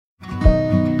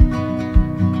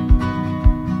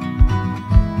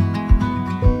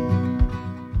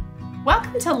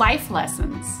to Life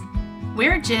Lessons.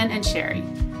 We're Jen and Sherry.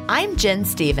 I'm Jen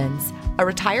Stevens, a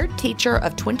retired teacher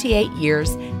of 28 years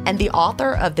and the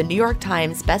author of the New York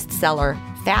Times bestseller,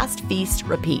 Fast, Feast,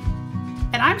 Repeat.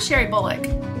 And I'm Sherry Bullock.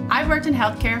 I've worked in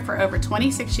healthcare for over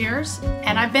 26 years,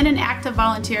 and I've been an active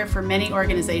volunteer for many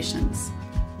organizations.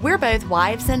 We're both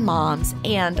wives and moms,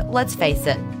 and let's face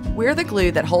it, we're the glue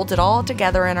that holds it all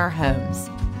together in our homes.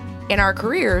 In our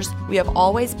careers, we have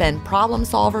always been problem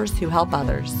solvers who help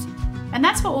others. And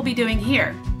that's what we'll be doing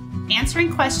here,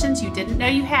 answering questions you didn't know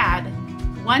you had,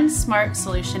 one smart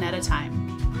solution at a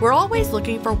time. We're always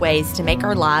looking for ways to make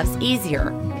our lives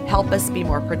easier, help us be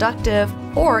more productive,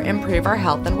 or improve our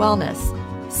health and wellness.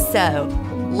 So,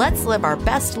 let's live our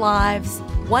best lives,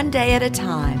 one day at a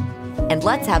time, and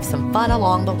let's have some fun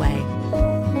along the way.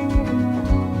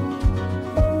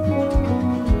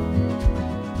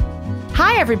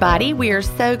 Hi, everybody. We are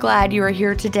so glad you are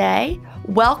here today.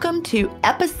 Welcome to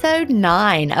episode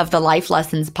 9 of the Life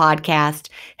Lessons podcast.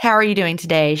 How are you doing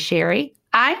today, Sherry?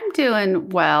 I'm doing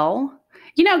well.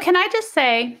 Can I just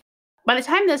say, by the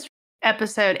time this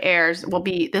episode airs,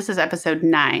 this is episode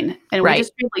 9, and Right. we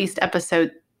just released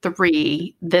episode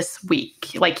 3 this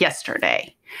week, like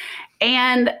yesterday.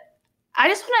 And I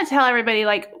just want to tell everybody,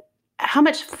 how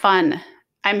much fun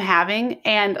I'm having.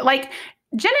 And,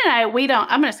 Jen and I,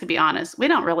 I'm just going to be honest, we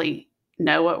don't really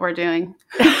know what we're doing.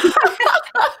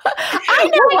 I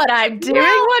know what I'm doing.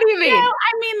 What do you mean?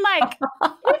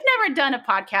 We've never done a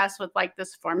podcast with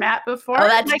this format before. Oh,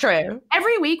 that's true.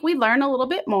 Every week we learn a little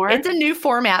bit more. It's a new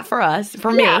format for us,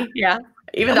 for me. Yeah.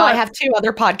 Even though I have 2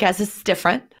 other podcasts, this is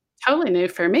different. Totally new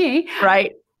for me.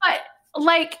 Right. But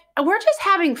we're just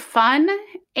having fun.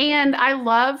 And I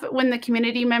love when the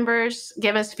community members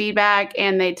give us feedback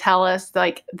and they tell us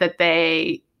that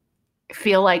they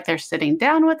feel like they're sitting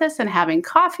down with us and having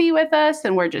coffee with us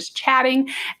and we're just chatting.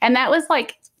 And that was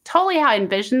totally how I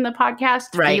envisioned the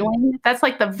podcast feeling. That's the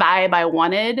vibe I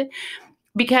wanted.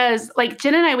 Because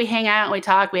Jen and I, we hang out and we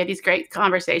talk, we have these great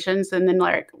conversations. And then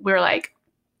we're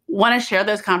want to share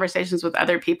those conversations with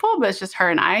other people, but it's just her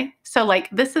and I. So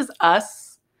this is us.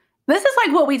 This is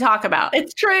what we talk about.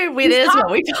 It's true. It is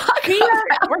what we talk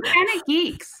about. We're kind of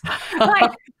geeks.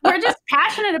 We're just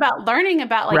passionate about learning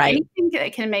about anything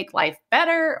that can make life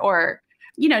better or,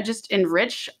 just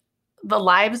enrich the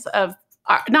lives of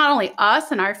not only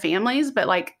us and our families, but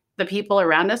the people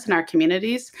around us in our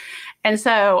communities. And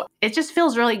so it just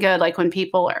feels really good. When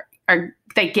people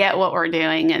they get what we're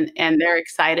doing and they're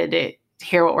excited to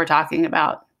hear what we're talking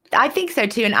about. I think so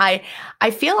too. And I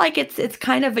feel like it's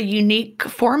kind of a unique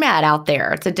format out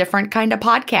there. It's a different kind of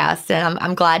podcast. And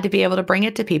I'm glad to be able to bring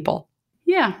it to people.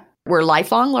 Yeah. We're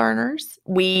lifelong learners.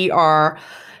 We are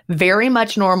very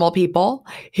much normal people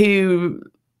who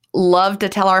love to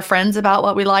tell our friends about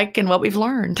what we like and what we've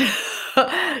learned.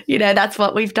 That's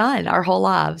what we've done our whole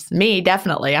lives. Me,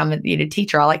 definitely. I'm a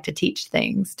teacher. I like to teach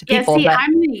things to people. Yeah,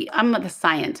 see, I'm the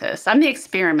scientist. I'm the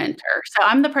experimenter. So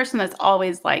I'm the person that's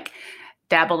always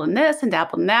dabbled in this and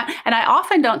dabbled in that. And I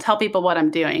often don't tell people what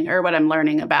I'm doing or what I'm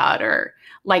learning about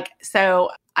so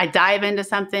I dive into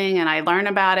something and I learn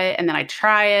about it and then I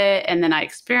try it and then I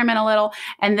experiment a little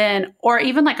and then, or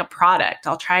even a product,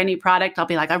 I'll try a new product. I'll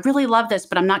be I really love this,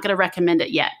 but I'm not going to recommend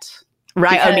it yet.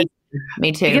 Right.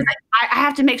 Me too. Because I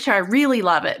have to make sure I really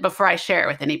love it before I share it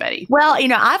with anybody. Well,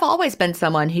 I've always been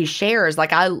someone who shares,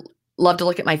 I love to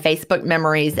look at my Facebook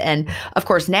memories. And of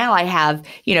course, now I have,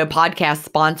 podcast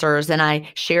sponsors and I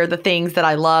share the things that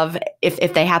I love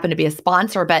if they happen to be a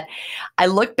sponsor. But I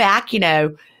look back,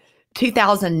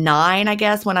 2009, I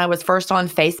guess, when I was first on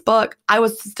Facebook, I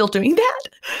was still doing that.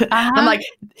 Uh-huh. I'm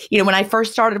when I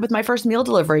first started with my first meal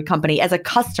delivery company as a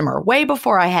customer, way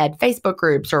before I had Facebook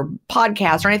groups or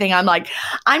podcasts or anything,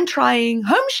 I'm trying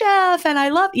Home Chef and I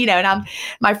love, and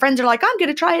my friends are I'm going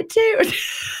to try it too.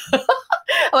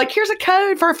 Here's a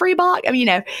code for a free box.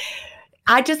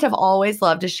 I just have always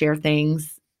loved to share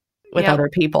things with other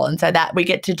people. And so that we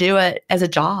get to do it as a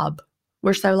job.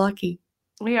 We're so lucky.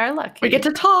 We are lucky. We get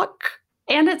to talk.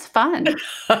 And it's fun.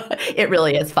 It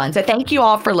really is fun. So thank you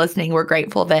all for listening. We're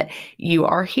grateful that you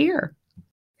are here.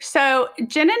 So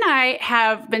Jen and I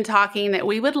have been talking that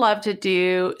we would love to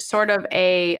do sort of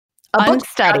a book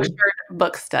study.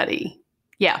 Book study.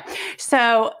 Yeah.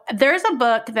 So there's a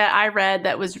book that I read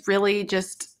that was really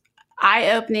just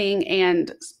eye-opening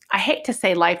and I hate to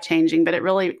say life-changing, but it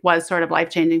really was sort of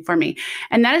life-changing for me.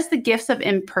 And that is The Gifts of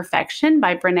Imperfection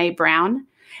by Brené Brown.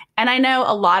 And I know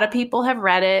a lot of people have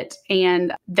read it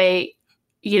and they,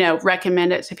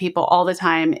 recommend it to people all the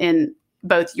time in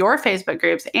both your Facebook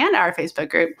groups and our Facebook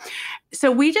group.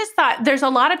 So we just thought there's a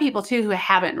lot of people too who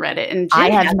haven't read it. And I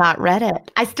have not read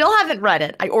it. I still haven't read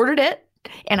it. I ordered it.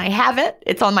 and I have it.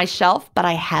 It's on my shelf, but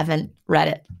I haven't read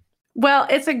it. Well,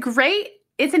 it's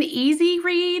an easy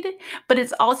read, but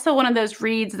it's also one of those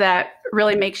reads that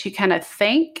really makes you kind of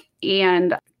think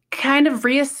and kind of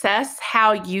reassess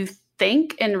how you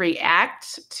think and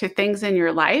react to things in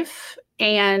your life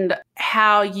and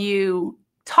how you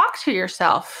talk to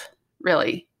yourself,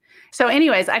 really. So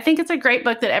anyways, I think it's a great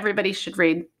book that everybody should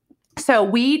read. So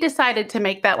we decided to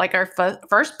make that like our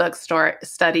first book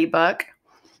study book.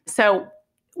 So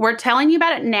we're telling you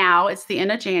about it now. It's the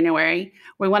end of January.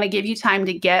 We want to give you time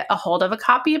to get a hold of a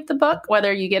copy of the book,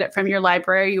 whether you get it from your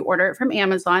library or you order it from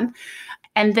Amazon.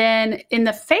 And then in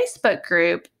the Facebook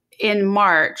group in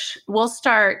March, we'll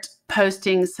start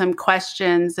posting some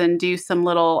questions and do some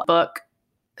little book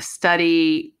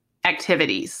study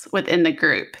activities within the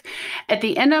group. At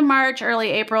the end of March,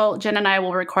 early April, Jen and I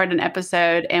will record an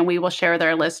episode and we will share with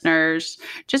our listeners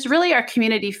just really our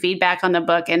community feedback on the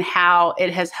book and how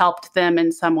it has helped them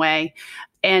in some way.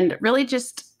 And really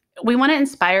just, we want to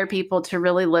inspire people to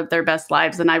really live their best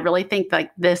lives. And I really think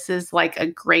like this is like a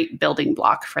great building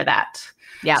block for that.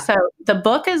 Yeah. So the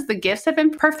book is The Gifts of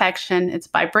Imperfection. It's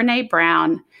by Brené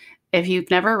Brown. If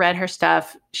you've never read her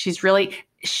stuff,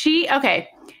 okay.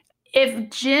 If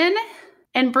Jen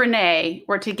and Brené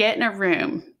were to get in a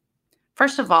room,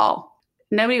 first of all,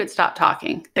 nobody would stop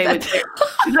talking. They would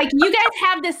like, you guys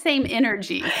have the same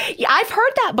energy. Yeah, I've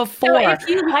heard that before. So if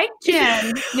you like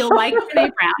Jen, you'll like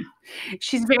Brené Brown.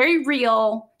 She's very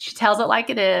real. She tells it like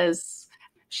it is.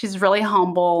 She's really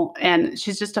humble and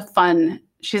she's just a fun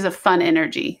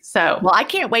energy. So, well, I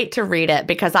can't wait to read it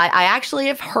because I actually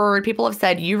have heard people have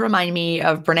said you remind me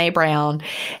of Brené Brown.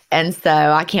 And so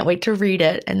I can't wait to read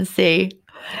it and see.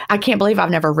 I can't believe I've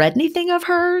never read anything of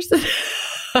hers.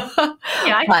 Yeah,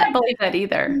 I can't believe that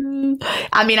either.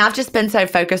 I mean, I've just been so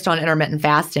focused on intermittent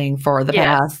fasting for the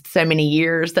past so many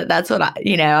years that's what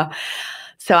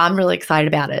so I'm really excited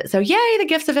about it. So yay, The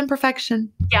Gifts of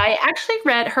Imperfection. Yeah, I actually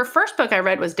read, her first book I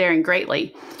read was Daring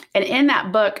Greatly. And in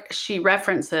that book, she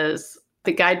references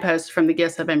the guideposts from The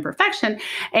Gifts of Imperfection.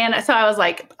 And so I was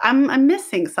like, I'm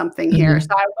missing something here. So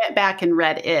I went back and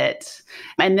read it.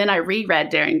 And then I reread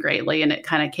Daring Greatly and it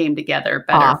kind of came together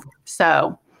better.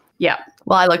 So yeah.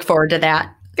 Well, I look forward to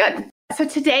that. Good. So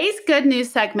today's good news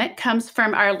segment comes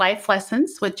from our Life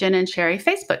Lessons with Jen and Sherry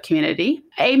Facebook community.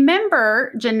 A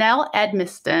member, Janelle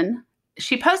Edmiston,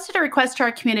 she posted a request to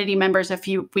our community members a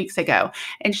few weeks ago,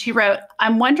 and she wrote,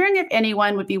 "I'm wondering if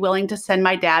anyone would be willing to send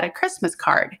my dad a Christmas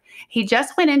card. He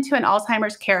just went into an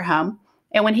Alzheimer's care home,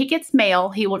 and when he gets mail,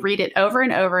 he will read it over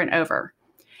and over and over.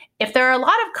 If there are a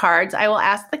lot of cards, I will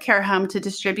ask the care home to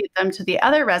distribute them to the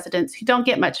other residents who don't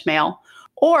get much mail,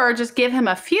 or just give him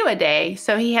a few a day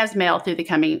so he has mail through the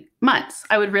coming months.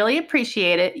 I would really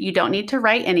appreciate it. You don't need to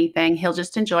write anything. He'll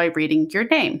just enjoy reading your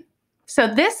name." So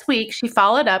this week, she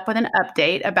followed up with an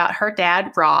update about her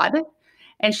dad, Rod,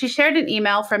 and she shared an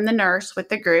email from the nurse with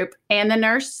the group, and the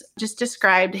nurse just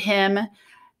described him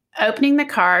opening the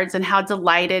cards and how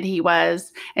delighted he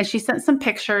was. And she sent some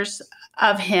pictures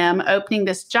of him opening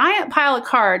this giant pile of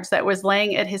cards that was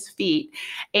laying at his feet.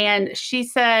 And she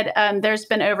said there's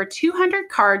been over 200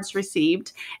 cards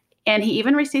received, and he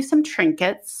even received some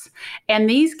trinkets. And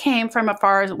these came from as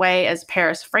far away as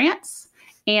Paris, France,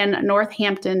 and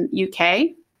Northampton,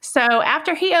 UK. So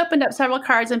after he opened up several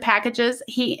cards and packages,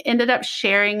 he ended up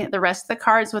sharing the rest of the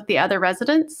cards with the other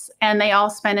residents. And they all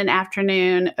spent an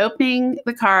afternoon opening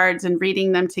the cards and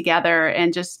reading them together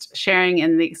and just sharing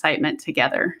in the excitement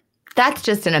together. That's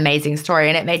just an amazing story.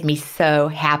 And it made me so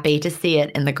happy to see it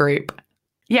in the group.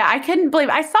 Yeah, I couldn't believe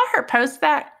I saw her post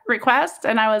that request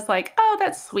and I was like, oh,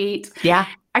 that's sweet. Yeah.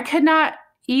 I could not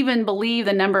even believe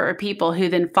the number of people who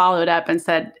then followed up and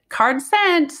said, card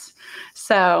sent.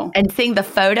 So, and seeing the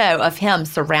photo of him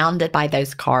surrounded by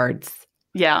those cards.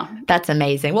 Yeah. That's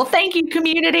amazing. Well, thank you,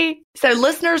 community. So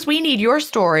listeners, we need your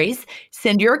stories.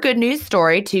 Send your good news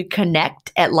story to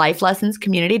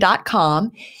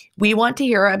connect@lifelessonscommunity.com. We want to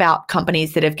hear about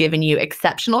companies that have given you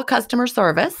exceptional customer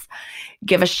service.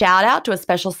 Give a shout out to a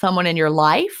special someone in your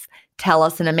life. Tell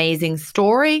us an amazing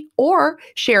story or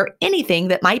share anything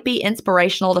that might be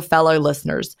inspirational to fellow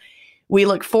listeners. We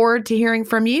look forward to hearing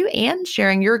from you and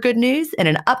sharing your good news in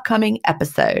an upcoming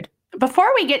episode.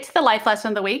 Before we get to the life lesson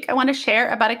of the week, I want to share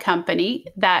about a company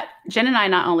that Jen and I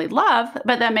not only love,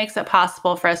 but that makes it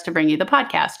possible for us to bring you the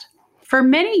podcast. For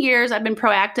many years, I've been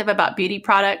proactive about beauty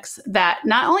products that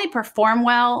not only perform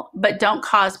well, but don't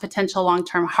cause potential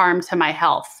long-term harm to my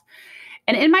health.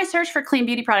 And in my search for clean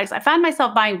beauty products, I found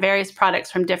myself buying various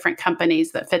products from different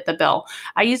companies that fit the bill.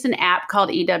 I used an app called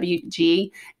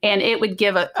EWG, and it would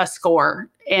give a score,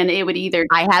 and it would either...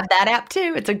 I have that app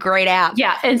too. It's a great app.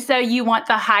 Yeah. And so you want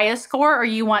the highest score, or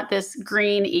you want this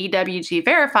green EWG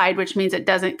verified, which means it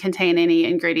doesn't contain any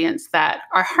ingredients that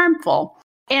are harmful.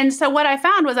 And so what I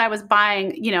found was I was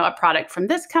buying, a product from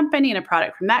this company and a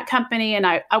product from that company. And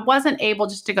I wasn't able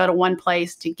just to go to one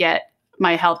place to get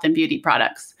my health and beauty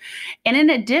products. And in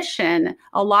addition,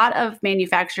 a lot of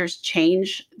manufacturers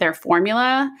change their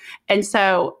formula. And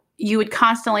so you would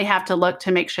constantly have to look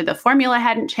to make sure the formula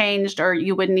hadn't changed, or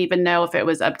you wouldn't even know if it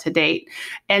was up to date.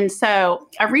 And so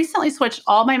I recently switched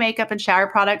all my makeup and shower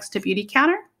products to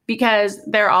Beautycounter because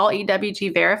they're all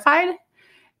EWG verified.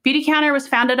 Beautycounter was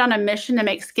founded on a mission to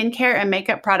make skincare and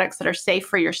makeup products that are safe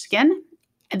for your skin.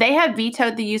 They have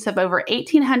vetoed the use of over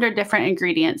 1,800 different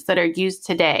ingredients that are used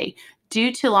today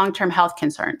due to long-term health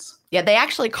concerns. Yeah, they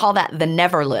actually call that the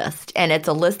never list. And it's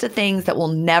a list of things that will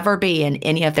never be in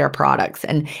any of their products.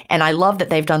 And I love that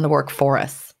they've done the work for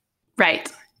us.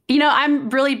 Right. I'm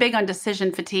really big on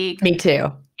decision fatigue. Me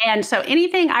too. And so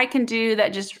anything I can do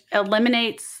that just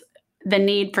eliminates the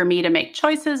need for me to make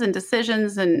choices and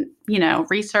decisions and,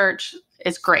 research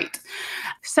is great.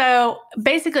 So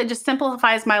basically it just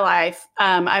simplifies my life.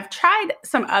 I've tried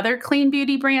some other clean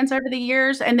beauty brands over the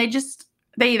years, and they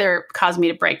either caused me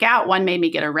to break out. One made me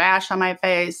get a rash on my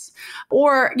face,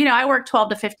 or, I work 12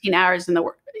 to 15 hours in the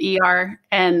ER,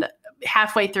 and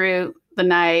halfway through the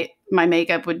night, my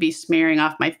makeup would be smearing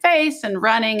off my face and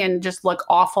running and just look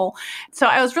awful. So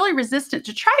I was really resistant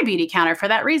to try Beautycounter for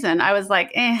that reason. I was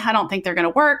like, I don't think they're going to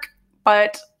work.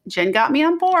 But Jen got me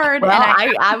on board. Well,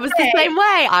 and I was the same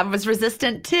way. I was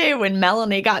resistant too when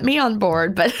Melanie got me on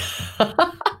board. But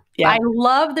yeah. I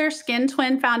love their Skin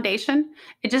Twin foundation.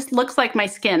 It just looks like my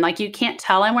skin. Like, you can't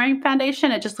tell I'm wearing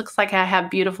foundation. It just looks like I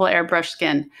have beautiful airbrush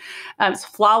skin. It's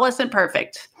flawless and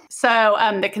perfect. So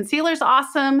the concealer's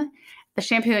awesome. The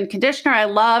shampoo and conditioner I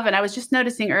love. And I was just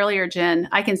noticing earlier, Jen,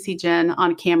 I can see Jen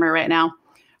on camera right now.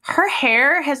 Her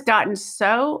hair has gotten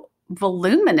so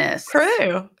voluminous.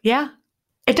 True. Yeah.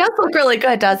 It does look really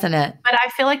good, doesn't it? But I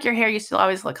feel like your hair used to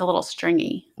always look a little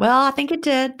stringy. Well, I think it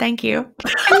did. Thank you. And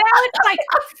now it's like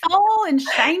full and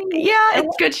shiny. Yeah,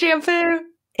 it's good shampoo.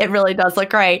 It really does look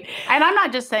great. And I'm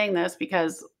not just saying this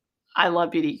because I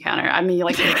love Beautycounter. I mean,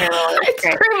 like, your hair looks it's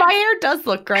great. true. My hair does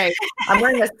look great. I'm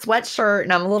wearing a sweatshirt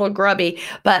and I'm a little grubby,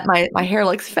 but my hair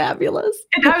looks fabulous.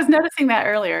 And I was noticing that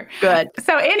earlier. Good.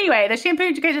 So anyway, the shampoo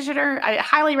and conditioner, I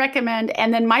highly recommend.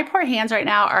 And then my poor hands right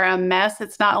now are a mess.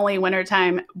 It's not only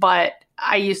wintertime, but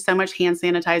I use so much hand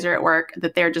sanitizer at work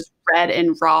that they're just red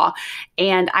and raw.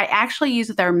 And I actually use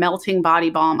their melting body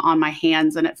balm on my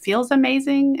hands, and it feels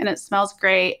amazing and it smells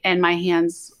great. And my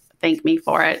hands thank me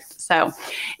for it. So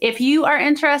if you are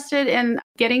interested in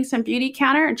getting some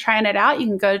Beautycounter and trying it out, you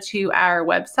can go to our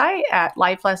website at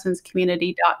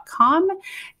lifelessonscommunity.com.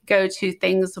 Go to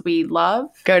things we love.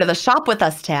 Go to the shop with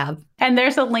us tab. And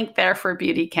there's a link there for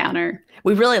Beautycounter.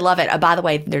 We really love it. Oh, by the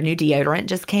way, their new deodorant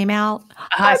just came out.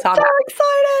 I saw that. I'm so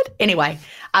excited. Anyway,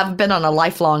 I've been on a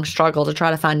lifelong struggle to try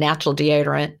to find natural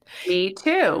deodorant. Me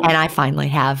too. And I finally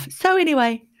have. So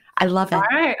anyway, I love it. All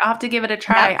right. I'll have to give it a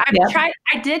try. Yep.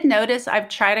 I did notice I've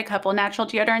tried a couple natural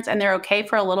deodorants and they're okay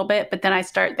for a little bit, but then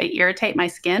they irritate my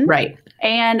skin. Right.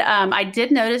 And I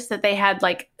did notice that they had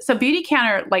so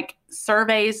Beautycounter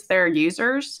surveys their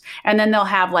users, and then they'll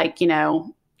have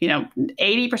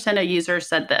 80% of users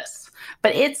said this,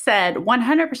 but it said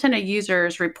 100% of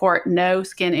users report no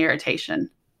skin irritation.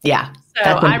 Yeah.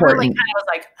 So I really kind of was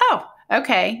like, oh,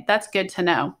 okay, that's good to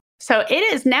know. So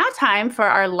it is now time for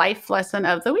our life lesson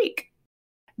of the week.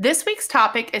 This week's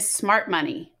topic is smart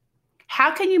money. How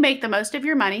can you make the most of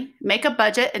your money, make a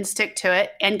budget and stick to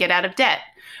it, and get out of debt?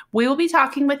 We will be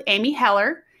talking with Amy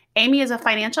Heller. Amy is a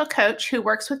financial coach who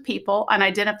works with people on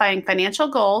identifying financial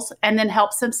goals and then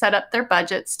helps them set up their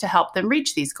budgets to help them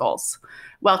reach these goals.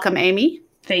 Welcome, Amy.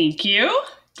 Thank you.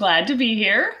 Glad to be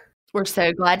here. We're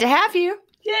so glad to have you.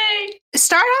 Yay.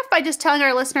 Start off by just telling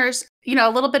our listeners, a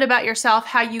little bit about yourself,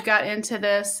 how you got into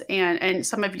this and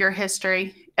some of your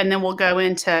history, and then we'll go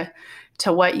into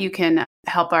what you can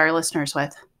help our listeners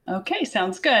with. Okay,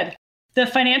 sounds good. The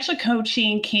financial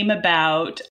coaching came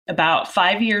about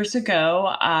 5 years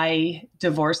ago. I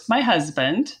divorced my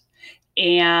husband,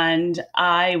 and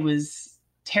I was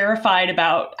terrified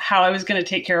about how I was going to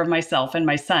take care of myself and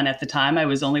my son at the time. I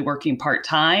was only working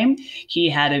part-time. He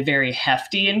had a very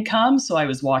hefty income, so I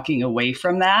was walking away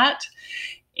from that.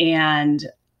 And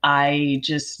I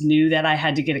just knew that I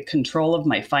had to get control of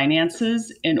my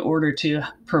finances in order to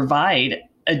provide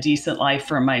a decent life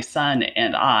for my son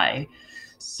and I.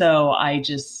 So I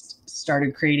just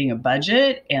started creating a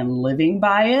budget and living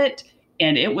by it.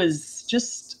 And it was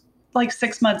just like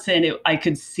 6 months in, I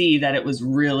could see that it was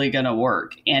really going to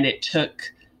work. And it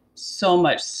took so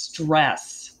much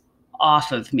stress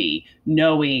off of me,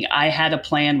 knowing I had a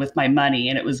plan with my money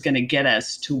and it was going to get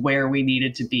us to where we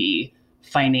needed to be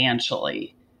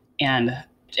financially. And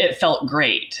it felt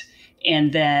great.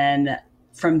 And then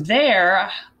from there,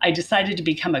 I decided to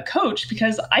become a coach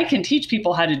because I can teach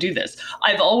people how to do this.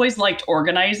 I've always liked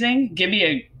organizing. Give me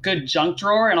a good junk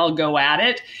drawer and I'll go at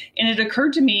it. And it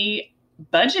occurred to me,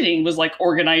 budgeting was like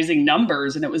organizing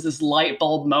numbers, and it was this light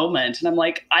bulb moment. And I'm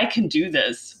like, I can do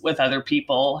this with other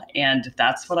people. And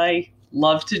that's what I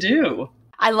love to do.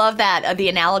 I love that, the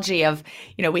analogy of,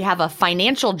 we have a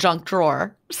financial junk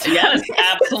drawer. Yes,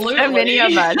 absolutely. So many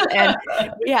of us. And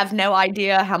we have no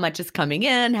idea how much is coming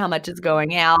in, how much is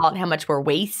going out, how much we're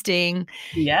wasting.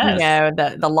 Yes.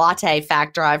 The latte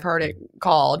factor, I've heard it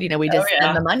called. We just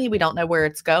spend the money. We don't know where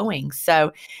it's going.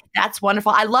 So that's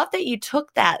wonderful. I love that you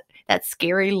took that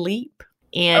scary leap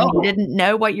and you didn't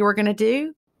know what you were going to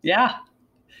do. Yeah,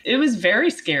 it was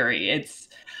very scary. It's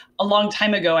a long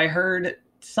time ago. I heard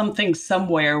something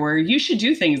somewhere where you should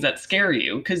do things that scare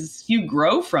you because you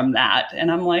grow from that.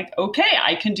 And I'm like, okay,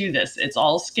 I can do this. It's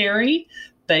all scary,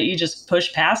 but you just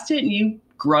push past it and you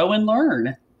grow and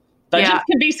learn. Budgets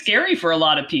can be scary for a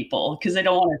lot of people because they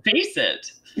don't want to face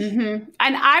it. Mm-hmm.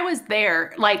 And I was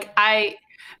there.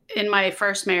 In my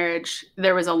first marriage,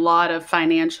 there was a lot of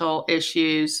financial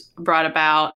issues brought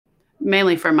about,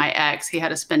 mainly from my ex. He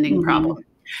had a spending problem.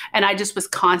 And I just was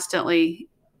constantly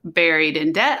buried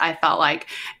in debt, I felt like.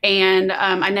 And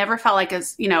I never felt like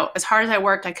as hard as I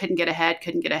worked, I couldn't get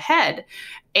ahead.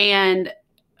 And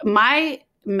my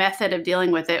method of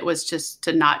dealing with it was just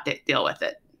to not deal with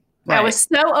it. Right. I was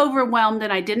so overwhelmed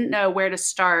and I didn't know where to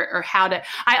start or how to.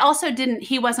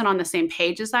 He wasn't on the same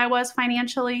page as I was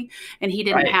financially, and he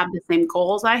didn't have the same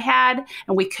goals I had,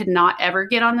 and we could not ever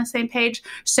get on the same page.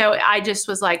 So I just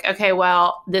was like, okay,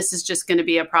 well, this is just going to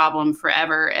be a problem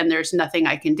forever and there's nothing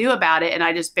I can do about it. And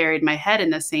I just buried my head in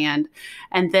the sand.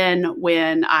 And then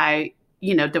when I,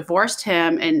 divorced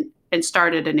him and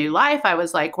started a new life, I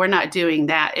was like, we're not doing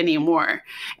that anymore.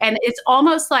 And it's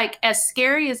almost like, as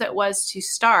scary as it was to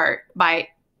start, by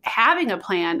having a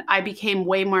plan, I became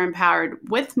way more empowered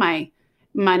with my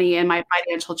money and my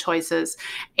financial choices.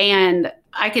 And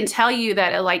I can tell you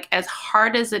that, as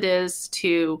hard as it is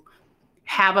to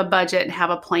have a budget and have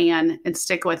a plan and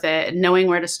stick with it, and knowing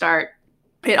where to start,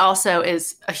 it also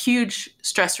is a huge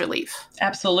stress relief.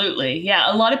 Absolutely.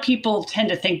 Yeah. A lot of people tend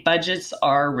to think budgets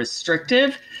are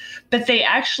restrictive, but they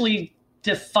actually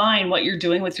define what you're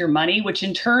doing with your money, which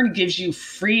in turn gives you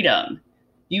freedom.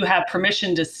 You have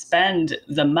permission to spend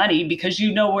the money because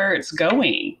you know where it's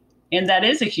going. And that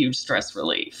is a huge stress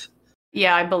relief.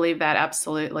 Yeah, I believe that.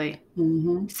 Absolutely.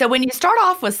 Mm-hmm. So when you start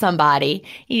off with somebody,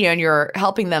 and you're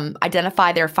helping them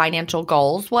identify their financial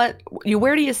goals,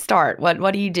 where do you start?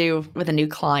 What do you do with a new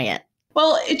client?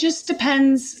 Well, it just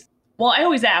depends. Well, I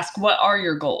always ask, what are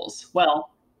your goals? Well,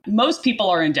 most people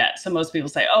are in debt. So most people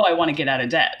say, oh, I want to get out of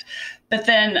debt. But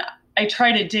then I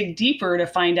try to dig deeper to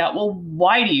find out, well,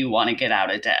 why do you want to get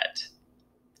out of debt?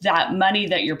 That money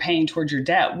that you're paying towards your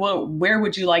debt, well, where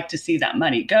would you like to see that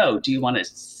money go? Do you want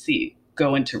to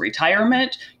go into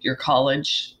retirement, your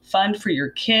college fund for your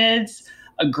kids,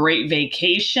 a great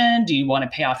vacation? Do you want to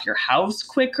pay off your house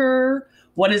quicker?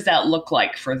 What does that look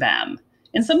like for them?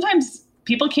 And sometimes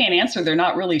people can't answer. They're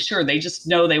not really sure. They just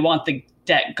know they want the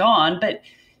debt gone, but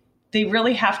they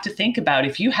really have to think about,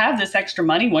 if you have this extra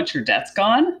money once your debt's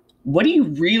gone, what do you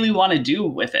really want to do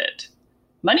with it?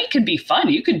 Money can be fun.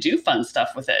 You can do fun stuff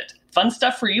with it. Fun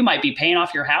stuff for you might be paying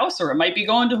off your house, or it might be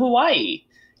going to Hawaii.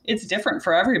 It's different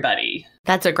for everybody.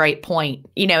 That's a great point.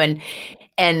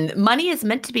 And money is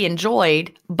meant to be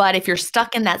enjoyed, but if you're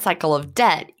stuck in that cycle of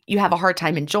debt, you have a hard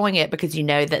time enjoying it because you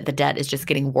know that the debt is just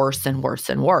getting worse and worse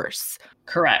and worse.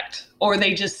 Correct. Or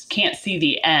they just can't see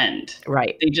the end.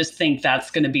 Right. They just think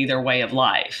that's going to be their way of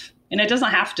life. And it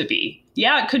doesn't have to be.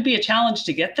 Yeah, it could be a challenge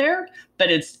to get there, but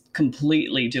it's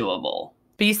completely doable.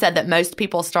 But you said that most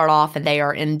people start off and they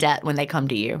are in debt when they come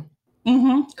to you.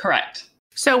 Mm-hmm. Correct.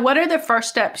 So what are the first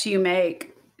steps you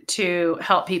make to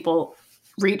help people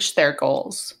reach their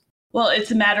goals? Well,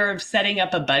 it's a matter of setting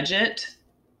up a budget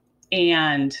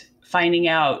and finding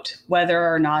out whether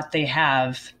or not they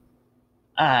have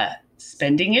a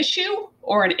spending issue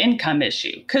or an income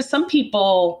issue. Because some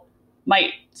people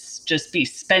might just be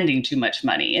spending too much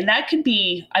money. And that could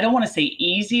be, I don't want to say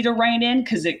easy to rein in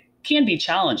because it can be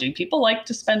challenging. People like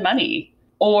to spend money.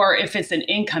 Or if it's an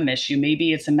income issue,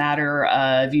 maybe it's a matter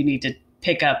of you need to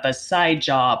pick up a side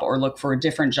job or look for a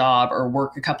different job or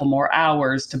work a couple more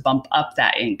hours to bump up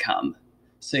that income.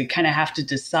 So you kind of have to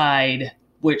decide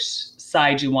which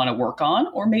side you want to work on,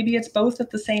 or maybe it's both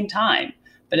at the same time.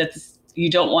 But you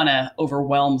don't want to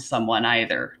overwhelm someone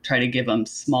either. Try to give them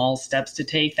small steps to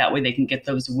take. That way they can get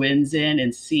those wins in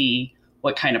and see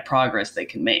what kind of progress they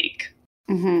can make.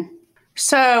 Mm-hmm.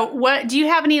 So do you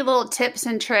have any little tips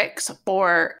and tricks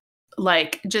for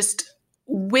like just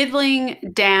whittling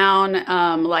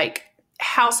down like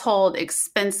household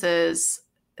expenses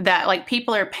that like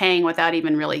people are paying without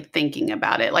even really thinking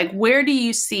about it? Like, where do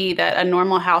you see that a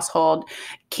normal household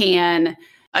can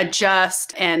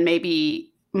adjust and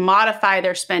maybe modify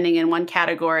their spending in one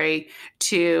category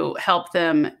to help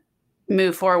them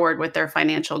move forward with their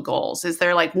financial goals? Is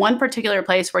there like one particular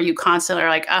place where you constantly are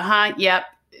like, yep,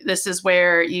 this is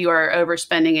where you are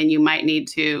overspending and you might need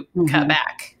to cut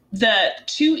back? The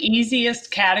two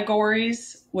easiest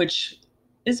categories, which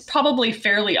is probably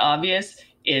fairly obvious,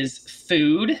 is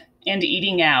food and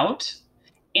eating out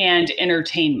and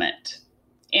entertainment.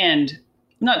 And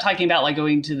I'm not talking about like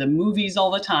going to the movies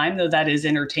all the time, though that is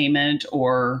entertainment,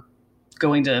 or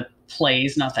going to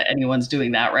plays, not that anyone's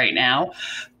doing that right now.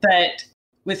 But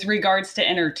with regards to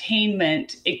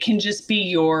entertainment, it can just be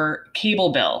your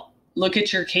cable bill. Look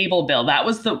at your cable bill. That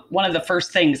was one of the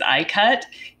first things I cut.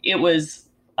 It was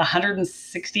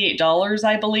 $168,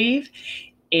 I believe.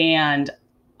 And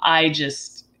I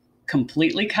just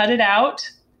completely cut it out.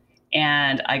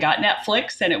 And I got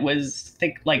Netflix, and it was, I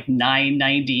think, like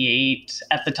 $9.98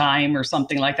 at the time or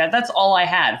something like that. That's all I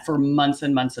had for months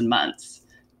and months and months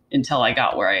until I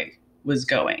got where I was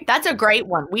going. That's a great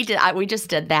one. We just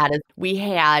did that. We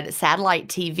had satellite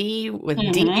TV with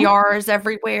DVRs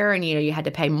everywhere, and you had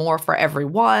to pay more for every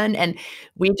one. And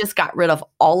we just got rid of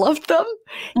all of them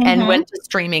and went to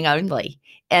streaming only.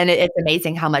 And it's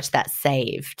amazing how much that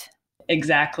saved.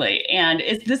 Exactly. And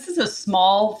this is a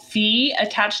small fee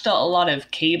attached to a lot of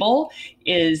cable.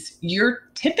 Is you're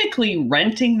typically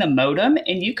renting the modem,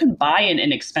 and you can buy an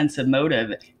inexpensive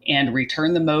modem and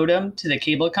return the modem to the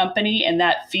cable company, and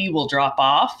that fee will drop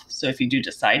off. So if you do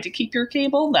decide to keep your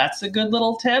cable, that's a good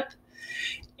little tip.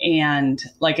 And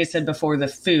like I said before, the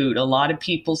food, a lot of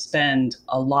people spend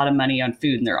a lot of money on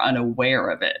food and they're unaware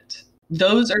of it.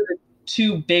 Those are the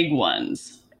two big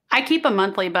ones. I keep a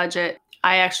monthly budget.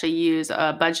 I actually use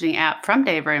a budgeting app from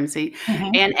Dave Ramsey,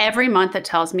 and every month it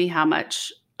tells me how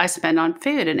much I spend on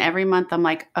food. And every month I'm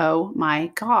like, oh my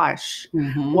gosh,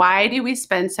 why do we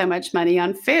spend so much money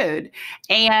on food?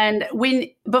 And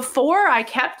before I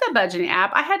kept the budgeting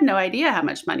app, I had no idea how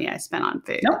much money I spent on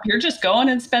food. Nope, you're just going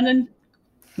and spending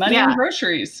money on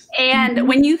groceries. And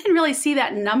when you can really see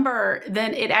that number,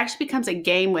 then it actually becomes a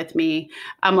game with me.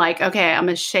 I'm like, okay, I'm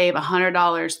going to shave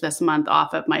 $100 this month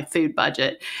off of my food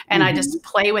budget. And I just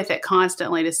play with it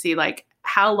constantly to see like,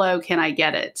 how low can I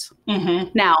get it?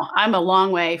 Now, I'm a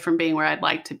long way from being where I'd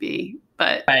like to be,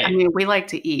 but I mean, we like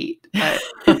to eat. But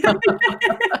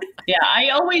yeah, I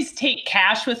always take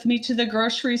cash with me to the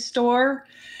grocery store,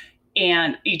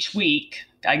 and each week,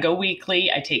 I go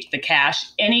weekly, I take the cash.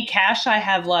 Any cash I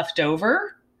have left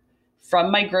over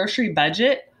from my grocery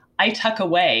budget, I tuck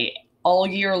away all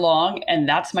year long, and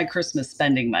that's my Christmas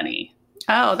spending money.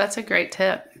 Oh, that's a great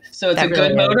tip. So it's a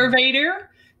good motivator,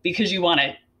 because you want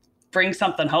to bring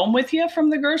something home with you from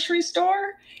the grocery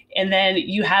store, and then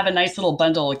you have a nice little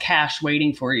bundle of cash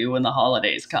waiting for you when the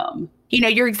holidays come.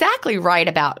 You're exactly right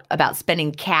about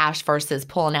spending cash versus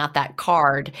pulling out that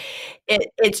card.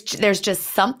 There's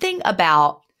just something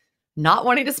about not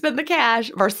wanting to spend the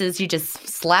cash versus you just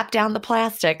slap down the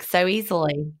plastic so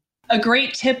easily. A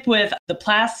great tip with the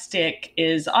plastic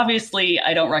is, obviously,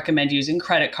 I don't recommend using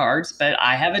credit cards, but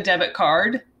I have a debit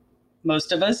card.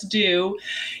 Most of us do.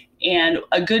 And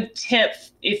a good tip,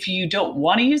 if you don't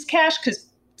want to use cash, because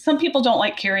some people don't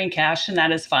like carrying cash, and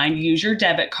that is fine, use your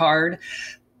debit card.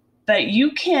 But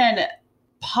you can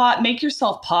make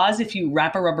yourself pause if you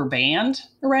wrap a rubber band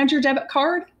around your debit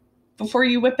card before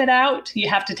you whip it out. You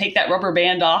have to take that rubber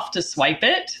band off to swipe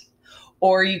it.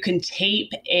 Or you can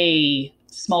tape a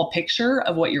small picture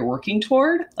of what you're working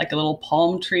toward, like a little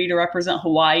palm tree to represent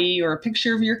Hawaii, or a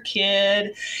picture of your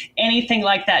kid, anything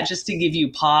like that, just to give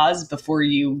you pause before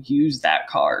you use that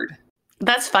card.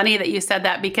 That's funny that you said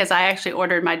that, because I actually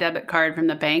ordered my debit card from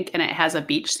the bank, and it has a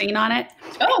beach scene on it.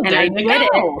 Oh, and there I you did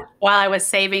go. it while I was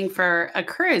saving for a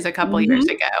cruise a couple years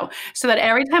ago. So that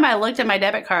every time I looked at my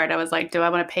debit card, I was like, do I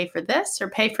want to pay for this or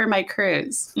pay for my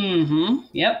cruise?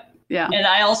 Yep. Yeah. And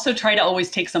I also try to always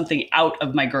take something out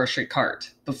of my grocery cart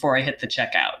before I hit the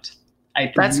checkout.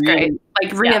 That's great.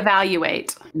 Like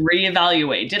reevaluate.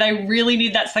 Reevaluate. Did I really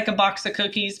need that second box of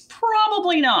cookies?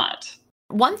 Probably not.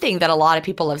 One thing that a lot of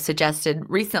people have suggested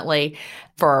recently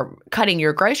for cutting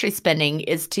your grocery spending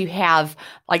is to have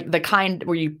like the kind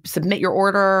where you submit your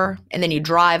order and then you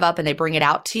drive up and they bring it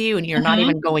out to you and you're not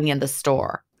even going in the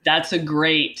store. That's a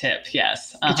great tip.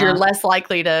 Yes. Because you're less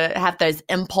likely to have those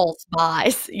impulse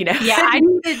buys, Yeah, I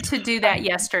needed to do that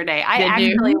yesterday. I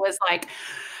actually was like,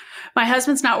 my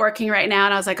husband's not working right now.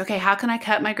 And I was like, okay, how can I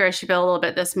cut my grocery bill a little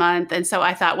bit this month? And so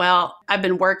I thought, well, I've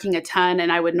been working a ton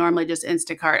and I would normally just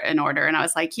Instacart an order. And I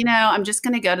was like, I'm just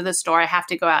going to go to the store. I have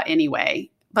to go out anyway.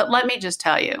 But let me just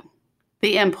tell you,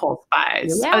 the impulse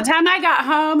buys. Yeah. By the time I got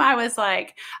home, I was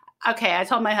like, okay, I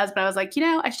told my husband, I was like,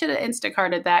 I should have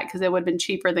Instacarted that because it would have been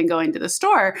cheaper than going to the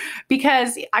store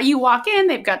because you walk in,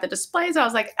 they've got the displays. I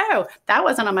was like, oh, that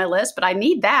wasn't on my list, but I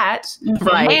need that.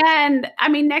 Right. And I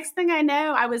mean, next thing I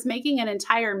know, I was making an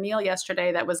entire meal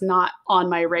yesterday that was not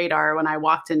on my radar when I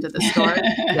walked into the store.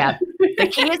 Yeah. The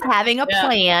key is having a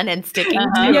plan and sticking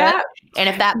to it. And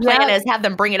if that plan is have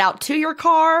them bring it out to your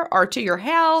car or to your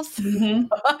house, that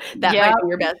might be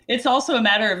your best. It's also a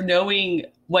matter of knowing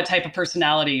what type of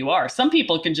personality you are. Some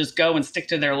people can just go and stick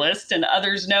to their list and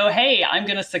others know, hey, I'm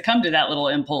going to succumb to that little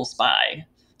impulse buy.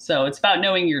 So it's about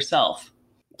knowing yourself.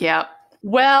 Yeah.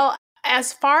 Well,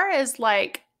 as far as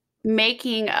like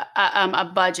making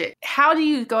a budget, how do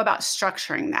you go about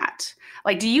structuring that?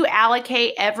 Like, do you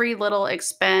allocate every little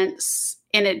expense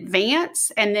in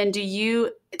advance? And then do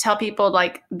you tell people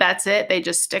like, that's it, they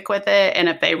just stick with it? And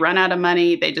if they run out of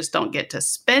money, they just don't get to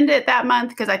spend it that month?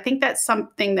 Because I think that's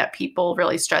something that people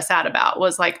really stress out about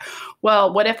was like,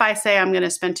 well, what if I say I'm going to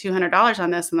spend $200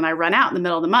 on this and then I run out in the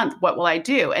middle of the month? What will I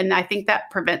do? And I think that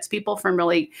prevents people from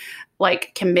really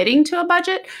like committing to a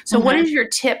budget. So what is your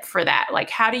tip for that?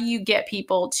 Like, how do you get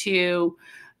people to,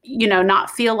 not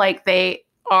feel like they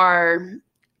are,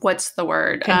 what's the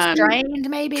word? Constrained,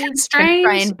 maybe?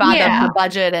 Constrained by the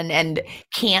budget and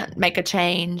can't make a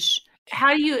change.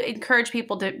 How do you encourage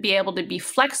people to be able to be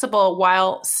flexible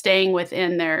while staying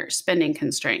within their spending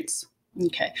constraints?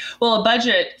 Okay. Well, a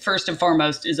budget, first and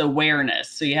foremost, is awareness.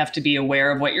 So you have to be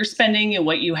aware of what you're spending and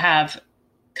what you have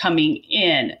coming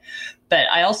in. But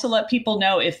I also let people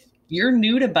know if you're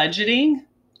new to budgeting,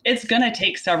 it's going to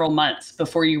take several months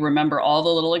before you remember all the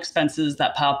little expenses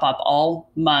that pop up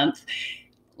all month.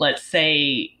 Let's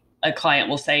say a client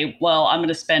will say, well, I'm going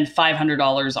to spend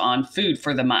 $500 on food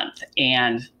for the month.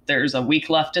 And there's a week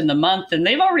left in the month and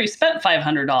they've already spent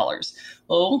 $500.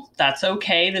 Well, that's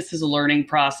okay. This is a learning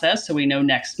process. So we know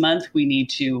next month we need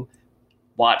to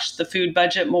watch the food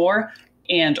budget more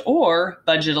and or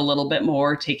budget a little bit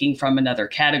more, taking from another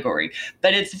category.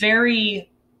 But it's very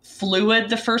fluid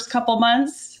the first couple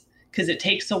months because it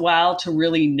takes a while to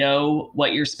really know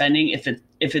what you're spending if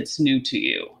it's new to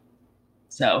you.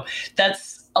 So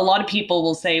that's a lot of people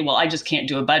will say, well, I just can't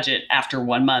do a budget after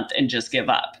 1 month and just give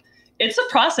up. It's a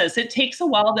process. It takes a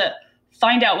while to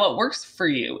find out what works for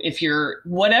you. If you're,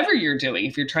 whatever you're doing,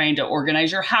 if you're trying to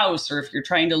organize your house or if you're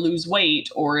trying to lose weight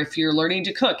or if you're learning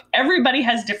to cook, everybody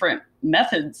has different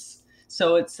methods.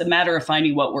 So it's a matter of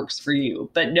finding what works for you,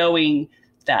 but knowing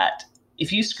that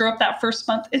if you screw up that first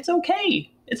month, it's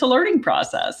okay. It's a learning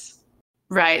process.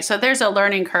 Right. So there's a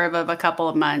learning curve of a couple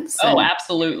of months. Oh,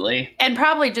 absolutely. And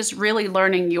probably just really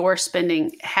learning your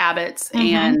spending habits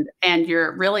and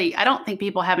you're really, I don't think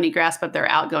people have any grasp of their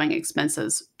outgoing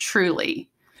expenses truly.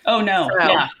 Oh, no. So,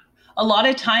 yeah. A lot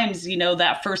of times,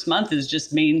 that first month is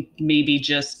just maybe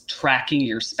just tracking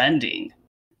your spending.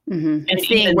 And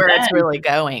seeing where it's really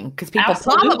going. Because people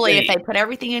probably, if they put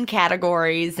everything in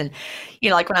categories and,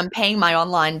 like when I'm paying my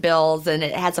online bills and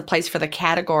it has a place for the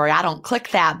category, I don't click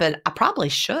that, but I probably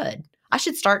should. I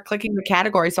should start clicking the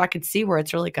category so I could see where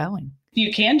it's really going.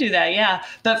 You can do that, yeah.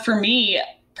 But for me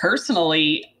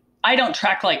personally, I don't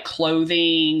track like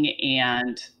clothing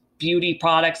and beauty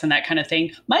products and that kind of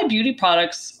thing. My beauty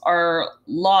products are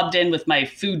lobbed in with my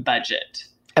food budget.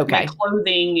 Okay. My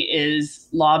clothing is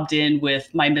lobbed in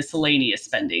with my miscellaneous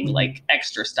spending, like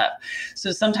extra stuff.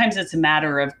 So sometimes it's a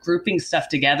matter of grouping stuff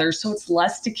together so it's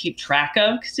less to keep track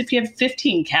of. Because if you have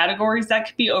 15 categories, that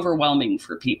could be overwhelming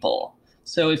for people.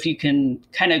 So if you can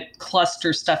kind of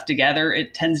cluster stuff together,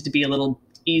 it tends to be a little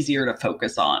easier to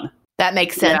focus on. That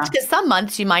makes sense because some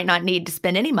months you might not need to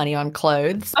spend any money on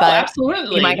clothes, but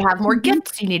absolutely. You might have more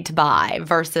gifts you need to buy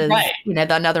versus,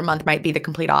 the another month might be the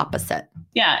complete opposite.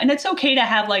 Yeah. And it's okay to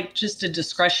have like just a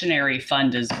discretionary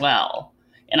fund as well.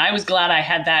 And I was glad I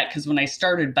had that because when I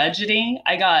started budgeting,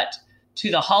 I got to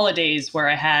the holidays where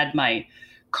I had my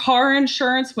car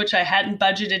insurance, which I hadn't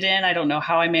budgeted in. I don't know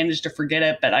how I managed to forget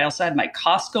it, but I also had my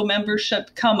Costco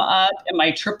membership come up, and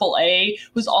my AAA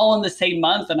was all in the same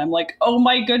month. And I'm like, oh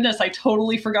my goodness, I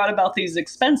totally forgot about these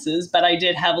expenses, but I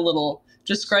did have a little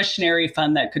discretionary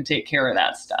fund that could take care of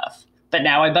that stuff. But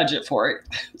now I budget for it.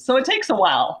 So it takes a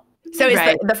while. So is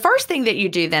the first thing that you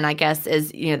do then, I guess,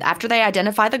 is, after they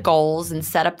identify the goals and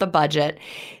set up the budget,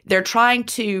 they're trying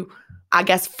to, I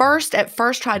guess, at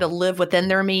first try to live within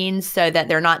their means so that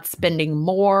they're not spending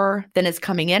more than is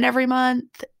coming in every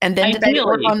month. And then ideally. they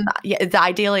work on,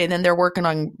 ideally, and then they're working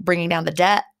on bringing down the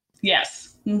debt.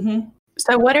 Yes. Mm-hmm.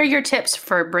 So what are your tips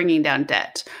for bringing down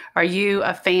debt? Are you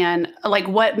a fan, like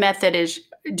what method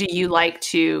do you like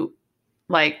to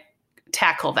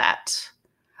tackle that?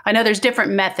 I know there's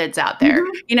different methods out there.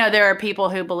 Mm-hmm. There are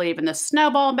people who believe in the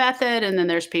snowball method, and then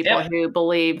there's people who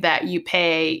believe that you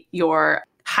pay your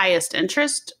highest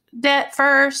interest debt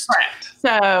first. Correct.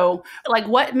 So,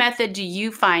 what method do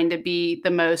you find to be the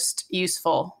most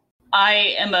useful?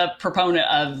 I am a proponent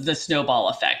of the snowball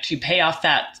effect. You pay off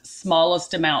that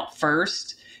smallest amount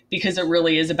first because it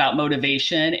really is about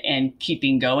motivation and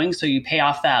keeping going. So you pay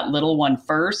off that little one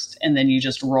first, and then you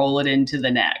just roll it into the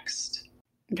next.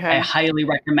 Okay. I highly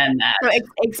recommend that. So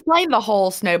explain the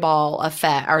whole snowball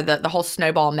effect, or the whole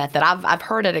snowball method. I've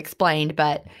heard it explained,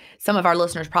 but some of our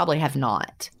listeners probably have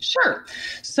not. Sure.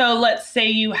 So let's say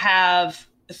you have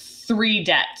 3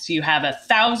 debts. You have a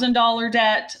 $1,000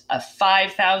 debt, a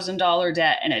 $5,000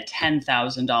 debt, and a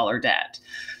 $10,000 debt.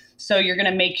 So you're going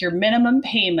to make your minimum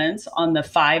payments on the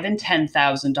 $5,000 and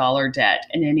 $10,000 debt,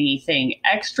 and anything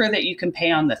extra that you can pay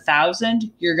on the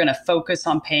 $1,000, you're going to focus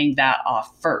on paying that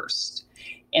off first.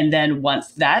 And then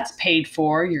once that's paid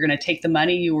for, you're going to take the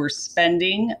money you were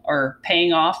spending or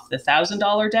paying off the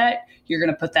 $1,000 debt. You're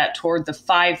going to put that toward the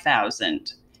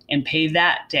 $5,000 and pay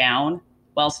that down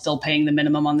while still paying the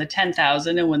minimum on the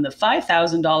 $10,000. And when the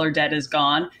 $5,000 debt is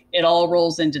gone, it all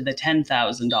rolls into the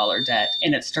 $10,000 debt,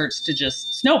 and it starts to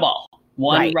just snowball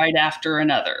one right after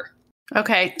another.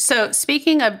 Okay. So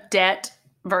speaking of debt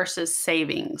versus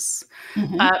savings,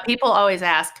 people always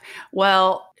ask,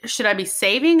 well, should I be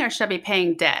saving or should I be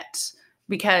paying debt?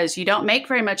 Because you don't make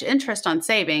very much interest on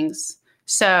savings.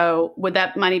 So would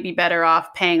that money be better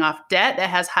off paying off debt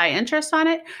that has high interest on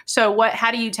it? So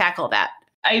how do you tackle that?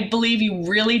 I believe you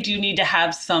really do need to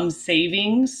have some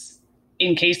savings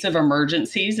in case of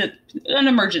emergencies. An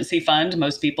emergency fund,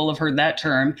 most people have heard that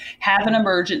term. Have an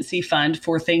emergency fund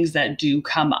for things that do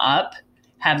come up.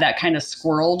 Have that kind of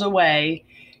squirreled away,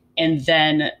 and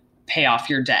then pay off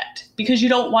your debt. Because you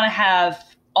don't want to have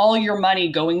all your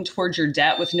money going towards your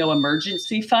debt with no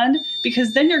emergency fund,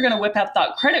 because then you're going to whip out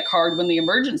that credit card when the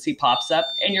emergency pops up,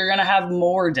 and you're going to have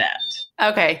more debt.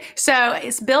 Okay. So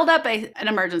it's build up an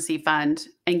emergency fund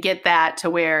and get that to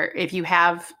where if you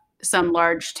have some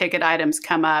large ticket items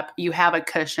come up, you have a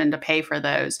cushion to pay for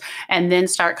those, and then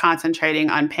start concentrating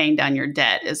on paying down your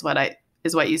debt is what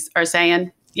you are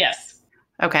saying? Yes.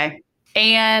 Okay.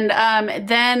 And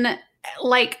then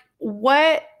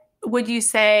what would you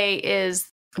say is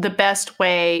the best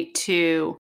way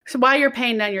so while you're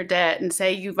paying down your debt, and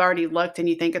say you've already looked and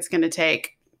you think it's going to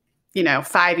take,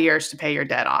 5 years to pay your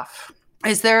debt off,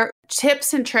 is there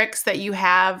tips and tricks that you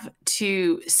have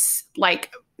to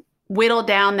whittle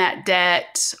down that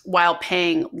debt while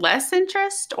paying less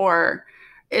interest? Or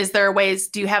is there ways,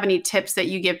 do you have any tips that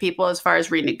you give people as far as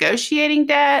renegotiating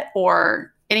debt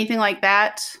or anything like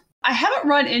that? I haven't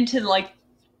run into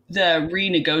the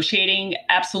renegotiating.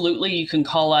 Absolutely, you can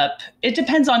call up. It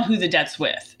depends on who the debt's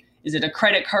with. Is it a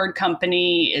credit card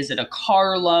company? Is it a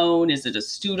car loan? Is it a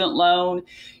student loan?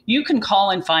 You can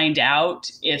call and find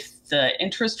out if the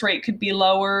interest rate could be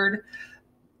lowered.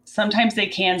 Sometimes they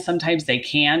can, sometimes they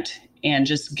can't. And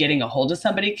just getting a hold of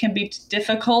somebody can be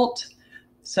difficult.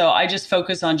 So I just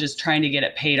focus on just trying to get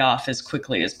it paid off as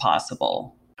quickly as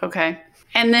possible. Okay.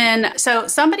 And then, so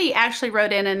somebody actually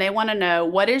wrote in and they want to know,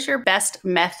 what is your best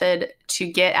method to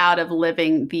get out of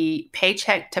living the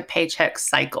paycheck to paycheck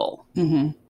cycle?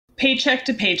 Mm-hmm. Paycheck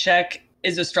to paycheck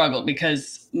is a struggle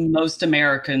because most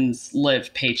Americans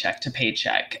live paycheck to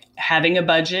paycheck. Having a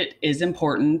budget is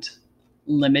important,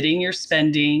 limiting your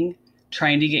spending,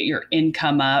 trying to get your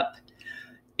income up.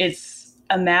 It's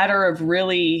a matter of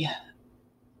really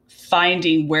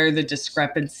finding where the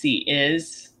discrepancy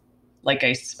is. Like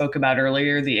I spoke about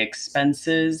earlier, the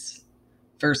expenses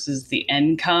versus the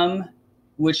income.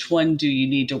 Which one do you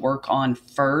need to work on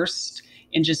first?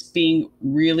 And just being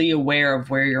really aware of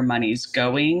where your money's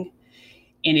going.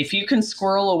 And if you can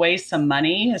squirrel away some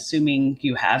money, assuming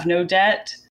you have no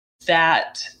debt,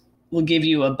 that will give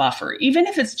you a buffer. Even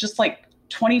if it's just like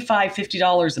 $25,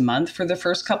 $50 a month for the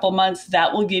first couple months.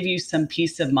 That will give you some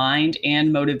peace of mind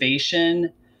and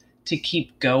motivation to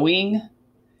keep going,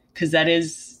 because that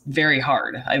is very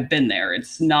hard. I've been there.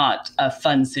 It's not a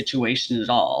fun situation at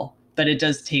all, but it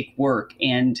does take work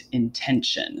and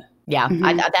intention. Yeah,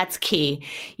 that's key.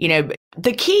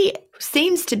 The key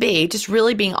seems to be just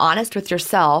really being honest with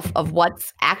yourself of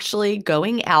what's actually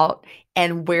going out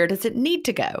and where does it need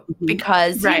to go?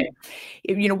 Because,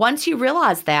 once you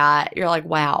realize that, you're like,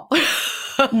 wow.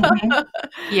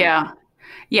 Yeah.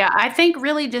 Yeah. I think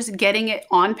really just getting it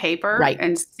on paper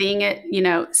and seeing it,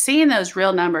 seeing those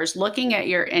real numbers, looking at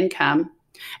your income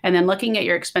and then looking at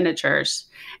your expenditures.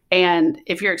 And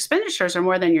if your expenditures are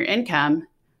more than your income,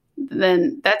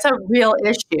 then that's a real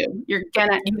issue. You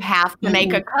have to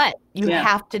make a cut. You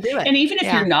have to do it. And even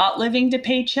if you're not living to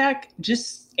paycheck,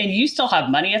 and you still have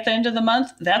money at the end of the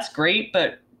month, that's great.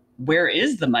 But where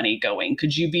is the money going?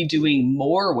 Could you be doing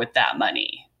more with that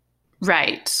money?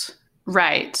 Right.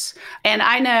 And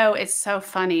I know it's so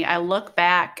funny. I look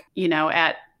back,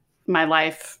 at my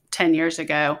life 10 years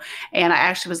ago, and I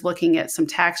actually was looking at some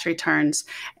tax returns,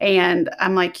 and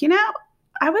I'm like,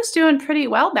 I was doing pretty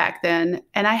well back then,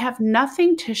 and I have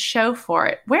nothing to show for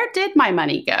it. Where did my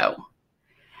money go?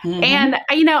 And,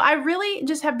 I really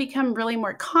just have become really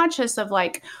more conscious of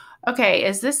like, okay,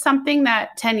 is this something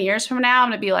that 10 years from now, I'm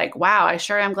going to be like, wow, I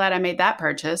sure am glad I made that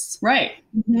purchase. Right.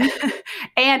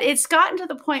 And it's gotten to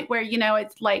the point where,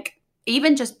 it's like,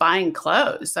 even just buying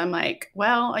clothes, I'm like,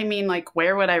 well,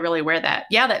 where would I really wear that?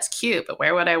 Yeah, that's cute, but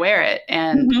where would I wear it?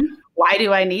 And why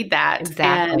do I need that?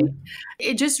 Exactly. And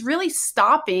it just really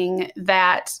stopping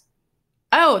that,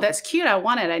 oh, that's cute. I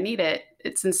want it. I need it.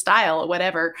 It's in style or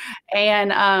whatever.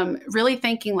 And really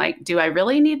thinking like, do I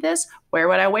really need this? Where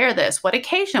would I wear this? What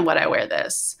occasion would I wear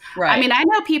this? Right. I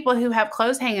know people who have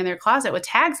clothes hanging in their closet with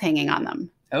tags hanging on them.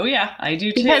 Oh yeah, I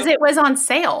do too. Because it was on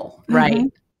sale. Right.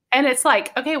 And it's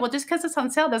like, okay, well, just because it's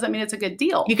on sale doesn't mean it's a good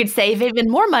deal. You could save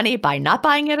even more money by not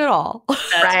buying it at all.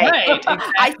 That's right.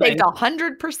 Exactly. I saved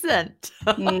 100%.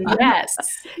 Yes.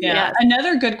 Yeah. Yes.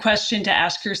 Another good question to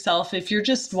ask yourself, if you're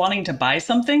just wanting to buy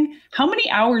something, how many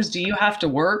hours do you have to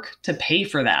work to pay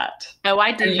for that? Oh,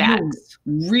 I do that.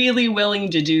 You really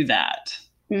willing to do that?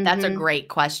 That's a great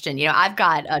question. I've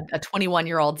got a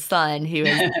 21-year-old son who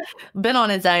has been on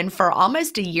his own for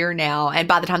almost a year now. And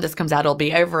by the time this comes out, it'll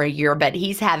be over a year, but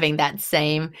he's having that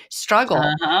same struggle.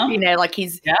 Like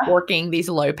he's working these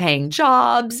low-paying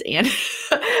jobs and,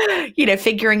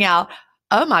 figuring out,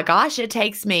 oh my gosh, it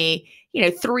takes me,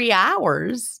 3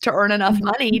 hours to earn enough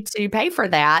money to pay for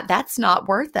that. That's not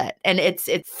worth it. And it's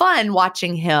fun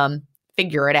watching him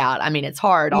figure it out. It's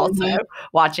hard also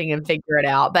watching him figure it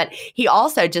out. But he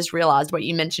also just realized what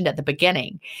you mentioned at the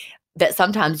beginning, that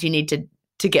sometimes you need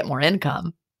to get more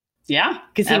income. Yeah.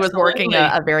 Because he was working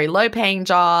a very low paying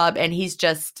job, and he's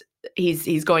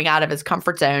going out of his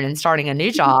comfort zone and starting a new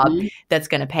job that's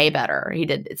going to pay better.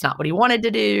 It's not what he wanted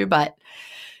to do, but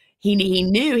he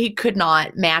knew he could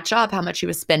not match up how much he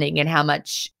was spending and how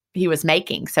much he was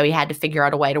making. So he had to figure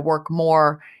out a way to work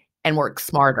more and work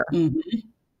smarter.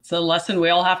 It's a lesson we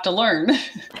all have to learn.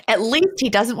 At least he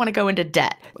doesn't want to go into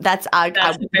debt. That's a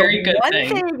very good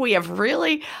thing we have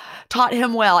really taught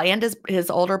him well, and his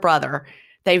older brother.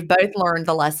 They've both learned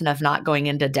the lesson of not going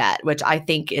into debt, which I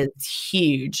think is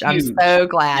huge. I'm so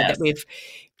glad that we've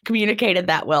communicated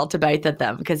that well to both of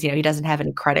them, because he doesn't have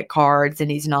any credit cards and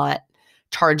he's not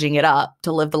charging it up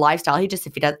to live the lifestyle. If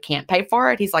he can't pay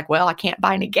for it, he's like, well, I can't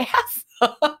buy any gas.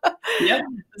 Yep.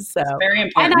 So it's very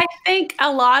important. And I think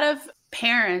a lot of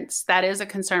parents, that is a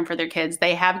concern for their kids.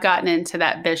 They have gotten into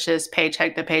that vicious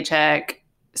paycheck to paycheck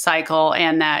cycle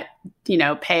and that,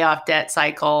 pay off debt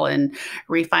cycle and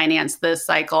refinance this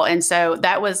cycle. And so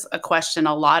that was a question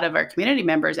a lot of our community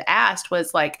members asked,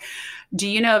 was like, do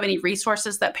you know of any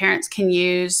resources that parents can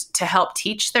use to help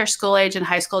teach their school age and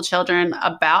high school children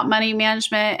about money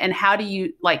management? And how do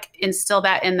you instill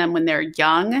that in them when they're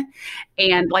young?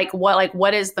 And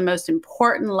what is the most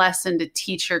important lesson to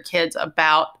teach your kids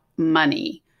about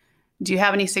money? Do you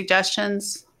have any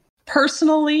suggestions?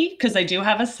 Personally, because I do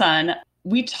have a son,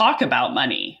 we talk about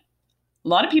money. A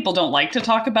lot of people don't like to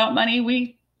talk about money.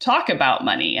 We talk about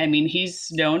money.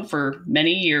 He's known for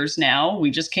many years now. We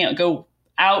just can't go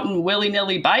out and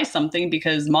willy-nilly buy something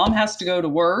because mom has to go to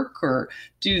work or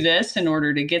do this in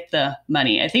order to get the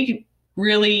money. I think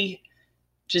really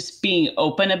just being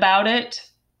open about it.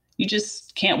 You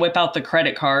just can't whip out the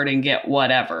credit card and get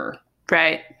whatever.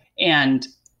 Right. And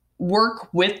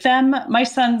work with them. My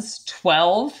son's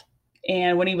 12,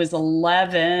 and when he was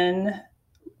 11,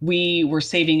 we were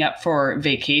saving up for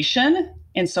vacation.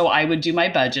 And so I would do my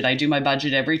budget. I do my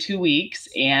budget every 2 weeks,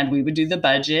 and we would do the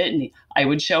budget, and I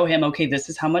would show him, okay, this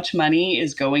is how much money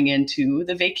is going into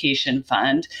the vacation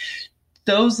fund.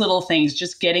 Those little things,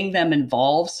 just getting them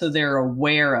involved so they're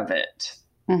aware of it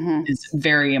is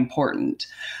very important.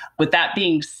 With that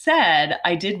being said,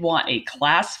 I did want a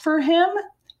class for him,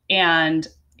 and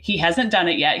he hasn't done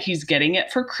it yet. He's getting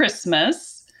it for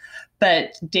Christmas.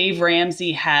 But Dave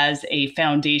Ramsey has a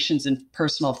Foundations in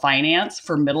Personal Finance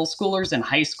for middle schoolers and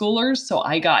high schoolers. So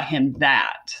I got him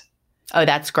that. Oh,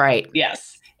 that's great.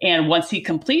 Yes. And once he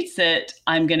completes it,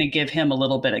 I'm going to give him a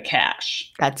little bit of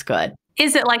cash. That's good.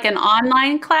 Is it like an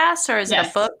online class or is it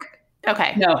a book?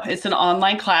 Okay. No, it's an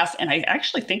online class. And I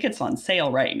actually think it's on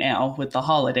sale right now with the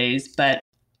holidays, but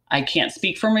I can't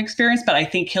speak from experience, but I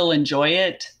think he'll enjoy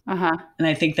it. And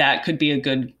I think that could be a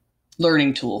good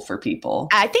learning tool for people.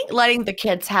 I think letting the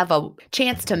kids have a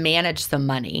chance to manage some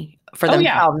money for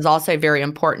themselves is also very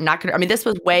important. I mean, this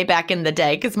was way back in the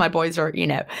day because my boys are,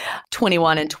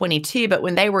 21 and 22. But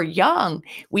when they were young,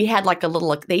 we had like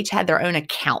they each had their own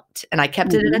account, and I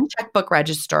kept it in a checkbook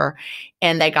register,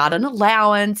 and they got an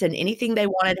allowance, and anything they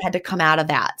wanted had to come out of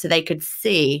that. So they could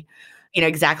see,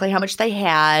 exactly how much they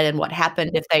had and what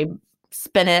happened if they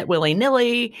spent it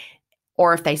willy-nilly,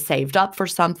 or if they saved up for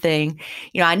something.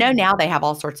 I know now they have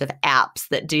all sorts of apps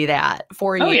that do that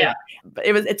for you. Yeah.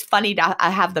 It's funny I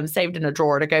have them saved in a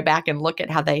drawer to go back and look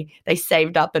at how they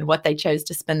saved up and what they chose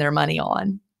to spend their money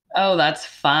on. Oh, that's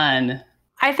fun.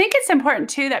 I think it's important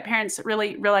too that parents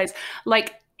really realize,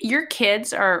 like, your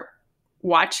kids are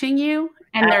watching you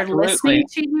and they're listening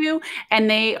to you and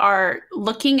they are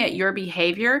looking at your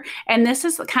behavior. And this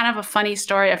is kind of a funny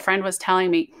story. A friend was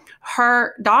telling me,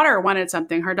 her daughter wanted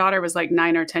something. Her daughter was like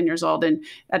 9 or 10 years old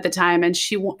at the time, and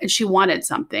she wanted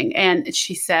something. And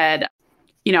she said,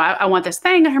 I want this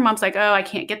thing. And her mom's like, oh, I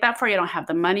can't get that for you. I don't have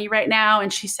the money right now.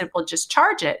 And she said, well, just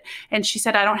charge it. And she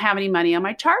said, I don't have any money on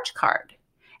my charge card.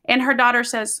 And her daughter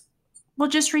says, well,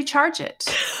 just recharge it.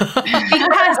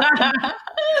 Because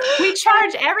we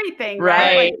charge everything,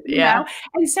 right? Like,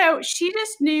 And so she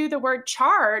just knew the word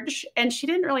charge, and she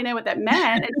didn't really know what that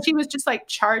meant. And she was just like,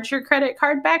 charge your credit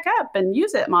card back up and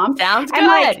use it, Mom. Sounds good.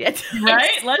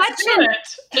 Right? Let's do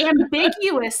it.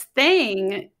 Ambiguous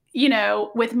thing,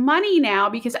 with money now,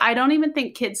 because I don't even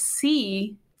think kids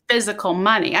see physical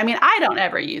money. I mean, I don't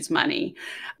ever use money.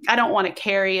 I don't want to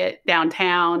carry it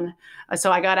downtown.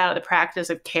 So I got out of the practice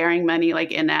of carrying money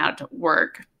like in and out to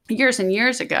work years and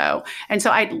years ago. And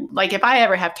so if I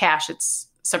ever have cash, it's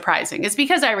surprising. It's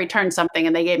because I returned something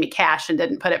and they gave me cash and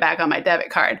didn't put it back on my debit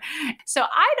card. So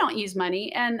I don't use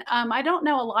money. And I don't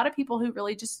know a lot of people who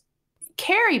really just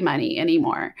carry money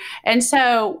anymore. And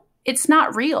so it's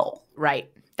not real. Right.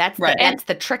 That's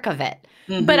the trick of it.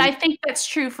 But I think that's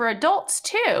true for adults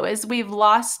too, is we've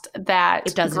lost that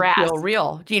It doesn't grasp. feel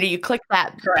real. You click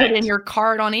that, put in your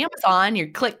card on Amazon,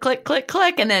 you click, click, click,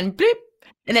 click, and then bloop,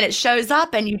 and then it shows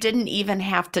up and you didn't even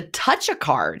have to touch a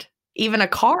card. Even a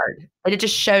card, but it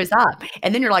just shows up.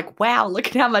 And then you're like, wow, look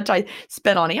at how much I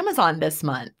spent on Amazon this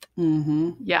month.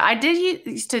 Yeah, I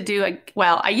used to do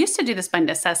this by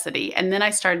necessity. And then I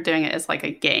started doing it as like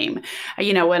a game.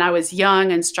 When I was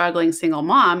young and struggling single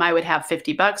mom, I would have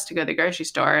 $50 to go to the grocery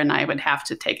store, and I would have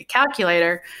to take a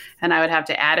calculator and I would have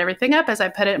to add everything up as I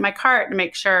put it in my cart to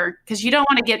make sure, because you don't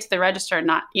want to get to the register and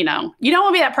not, you don't want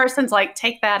to be that person's like,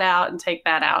 take that out and take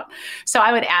that out. So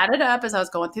I would add it up as I was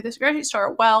going through this grocery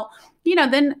store. Well,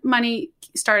 then money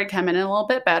started coming in a little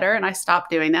bit better, and I stopped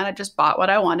doing that. I just bought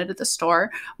what I wanted at the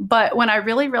store. But when I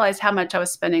really realized how much I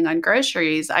was spending on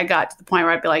groceries, I got to the point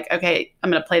where I'd be like, okay,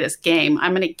 I'm going to play this game.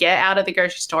 I'm going to get out of the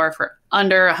grocery store for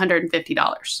under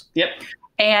 $150. Yep.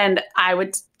 And I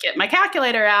would get my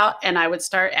calculator out and I would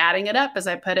start adding it up as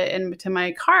I put it into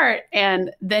my cart.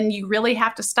 And then you really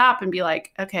have to stop and be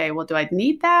like, okay, well, do I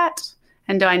need that?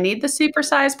 And do I need the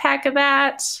supersized pack of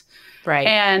that? Right.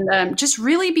 And just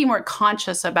really be more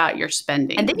conscious about your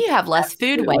spending. And then you have less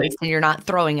food waste and you're not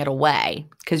throwing it away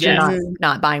because you're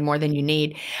not buying more than you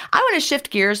need. I want to shift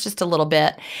gears just a little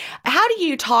bit. How do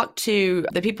you talk to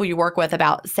the people you work with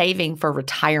about saving for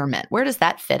retirement? Where does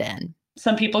that fit in?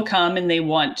 Some people come and they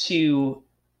want to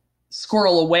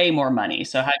squirrel away more money.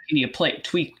 So how can you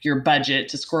tweak your budget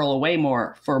to squirrel away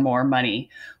more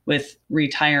money with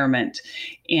retirement?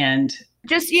 And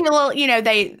just,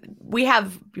 we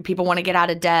have people want to get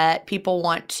out of debt. People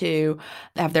want to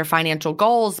have their financial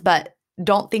goals, but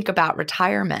don't think about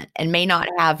retirement and may not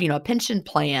have, a pension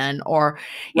plan or,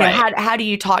 how do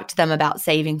you talk to them about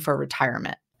saving for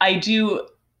retirement? I do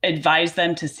advise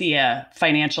them to see a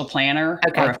financial planner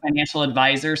or a financial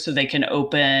advisor so they can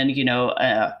open,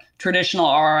 a traditional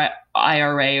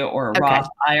IRA or a Roth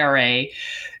IRA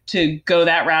to go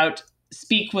that route,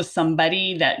 speak with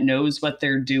somebody that knows what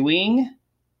they're doing,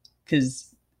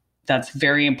 because that's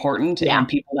very important. Yeah. And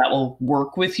people that will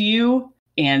work with you,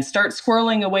 and start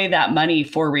squirreling away that money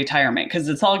for retirement, because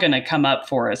it's all going to come up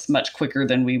for us much quicker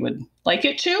than we would like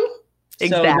it to.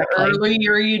 Exactly. So the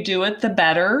earlier you do it, the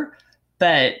better,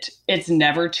 but it's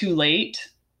never too late.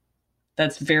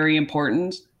 That's very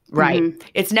important. Right. Mhm.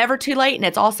 It's never too late, and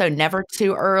it's also never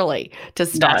too early to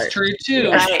start. That's true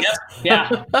too. Right. Yep.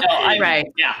 Yeah. No, Right.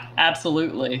 Yeah,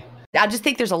 absolutely. I just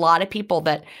think there's a lot of people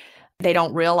that they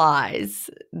don't realize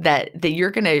that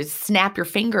you're going to snap your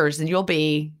fingers and you'll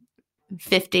be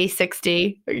 50,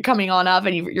 60 coming on up,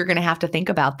 and you're going to have to think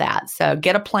about that. So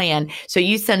get a plan. So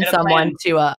you send Get a someone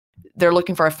to they're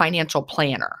looking for a financial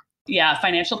planner. Yeah, a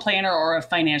financial planner or a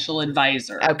financial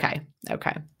advisor. Okay.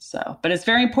 So, but it's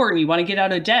very important. You want to get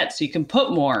out of debt so you can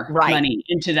put more Right. money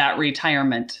into that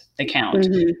retirement account.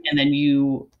 Mhm. And then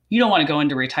you don't want to go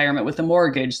into retirement with a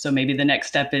mortgage. So maybe the next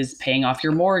step is paying off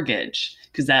your mortgage,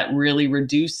 because that really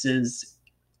reduces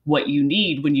what you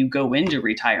need when you go into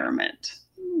retirement.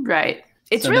 Right.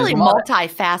 It's So really there's a lot-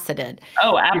 multifaceted.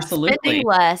 Oh, You're absolutely. spending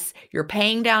less, you're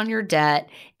paying down your debt,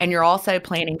 and you're also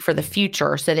planning for the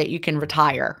future so that you can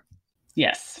retire.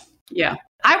 Yes. Yeah.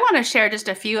 I want to share just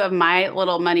a few of my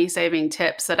little money saving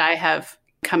tips that I have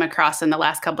come across in the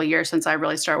last couple of years since I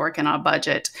really started working on a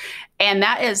budget. And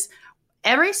that is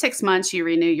every 6 months you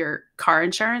renew your car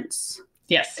insurance.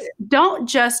 Yes. Don't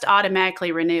just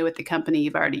automatically renew with the company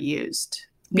you've already used.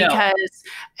 No. Because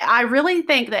I really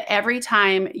think that every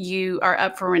time you are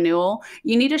up for renewal,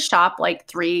 you need to shop like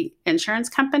 3 insurance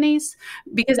companies,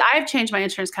 because I've changed my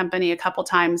insurance company a couple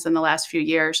times in the last few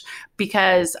years,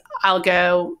 because I'll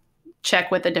go check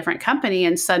with a different company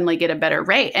and suddenly get a better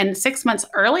rate. And 6 months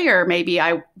earlier, maybe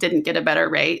I didn't get a better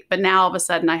rate, but now all of a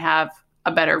sudden I have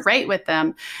a better rate with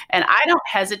them. And I don't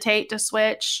hesitate to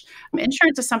switch.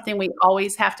 Insurance is something we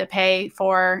always have to pay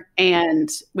for, and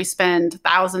we spend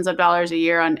thousands of dollars a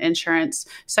year on insurance.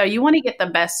 So you want to get the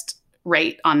best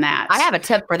rate on that. I have a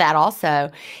tip for that also.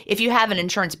 If you have an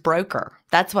insurance broker,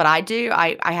 that's what I do.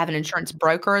 I have an insurance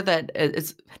broker that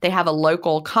they have a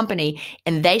local company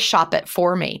and they shop it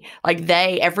for me. Like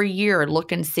they every year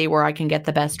look and see where I can get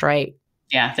the best rate.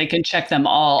 Yeah, they can check them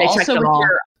all. They check Also, them with all.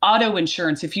 your auto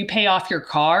insurance, if you pay off your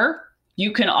car,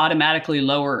 you can automatically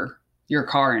lower your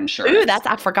car insurance. Ooh,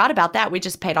 I forgot about that. We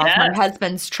just paid off my Yes.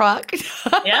 husband's truck.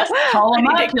 Yes, call him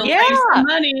I need up. to- He'll save some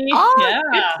money. Oh,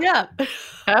 Yeah. good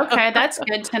tip. Okay, that's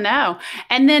good to know.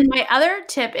 And then my other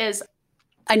tip is,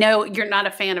 I know you're not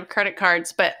a fan of credit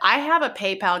cards, but I have a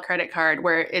PayPal credit card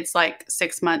where it's like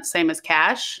 6 months, same as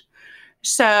cash.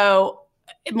 So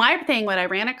my thing, what I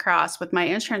ran across with my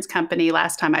insurance company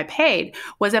last time I paid,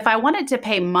 was if I wanted to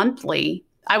pay monthly,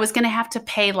 I was going to have to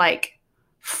pay like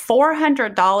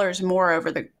 $400 more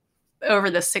over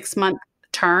the 6 month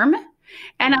term.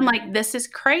 And I'm like, this is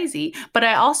crazy. But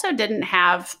I also didn't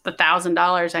have the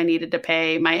 $1,000 I needed to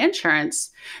pay my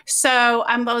insurance. So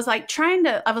I was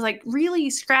like really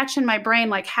scratching my brain,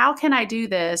 like, how can I do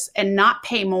this and not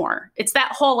pay more? It's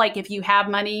that whole, like, if you have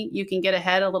money, you can get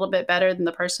ahead a little bit better than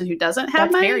the person who doesn't have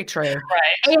That's money. very true.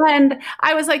 Right. And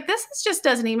I was like, just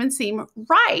doesn't even seem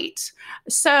right.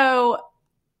 So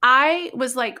I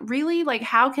was like, really, like,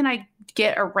 how can I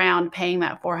get around paying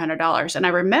that $400? And I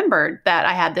remembered that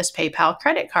I had this PayPal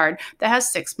credit card that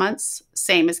has 6 months,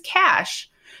 same as cash.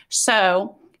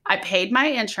 So I paid my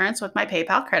insurance with my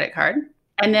PayPal credit card.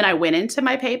 And then I went into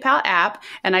my PayPal app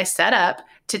and I set up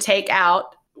to take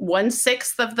out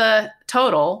 1/6 of the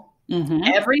total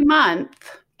every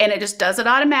month. And it just does it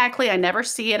automatically. I never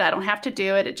see it. I don't have to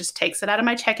do it. It just takes it out of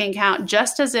my checking account,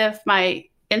 just as if my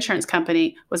insurance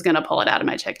company was going to pull it out of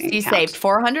my checking You account. saved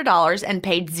 $400 and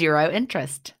paid 0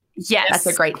 interest. Yes. That's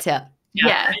a great tip. Yeah.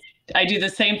 Yes. I do the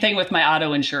same thing with my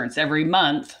auto insurance. Every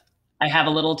month, I have a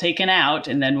little taken out,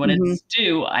 and then when it's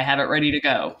due, I have it ready to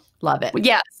go. Love it.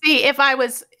 Yeah. See, if I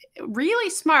was really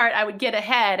smart, I would get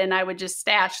ahead and I would just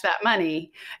stash that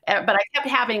money. But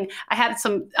I had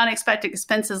some unexpected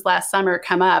expenses last summer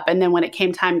come up. And then when it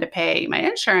came time to pay my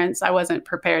insurance, I wasn't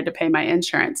prepared to pay my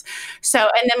insurance. So,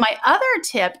 and then my other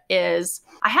tip is,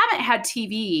 I haven't had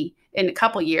TV in a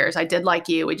couple years. I did like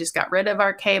you. We just got rid of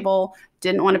our cable,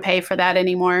 didn't want to pay for that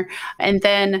anymore. And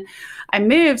then I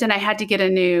moved and I had to get a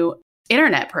new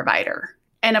internet provider.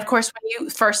 And of course, when you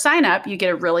first sign up, you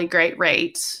get a really great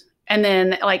rate. And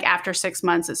then like after 6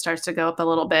 months, it starts to go up a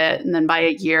little bit. And then by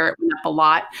a year, it went up a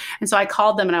lot. And so I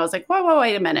called them and I was like, whoa,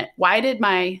 wait a minute. Why did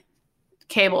my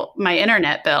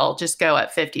internet bill just go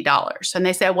up $50? And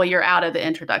they said, well, you're out of the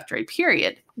introductory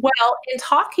period. Well, in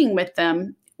talking with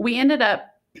them, we ended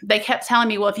up they kept telling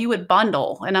me, well, if you would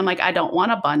bundle, and I'm like, I don't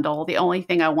want a bundle. The only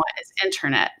thing I want is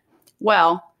internet.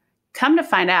 Well, come to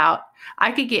find out,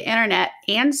 I could get internet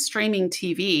and streaming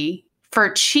TV for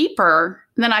cheaper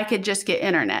than I could just get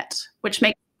internet, which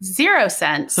makes zero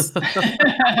sense.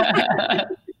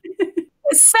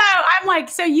 So I'm like,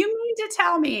 so you mean to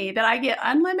tell me that I get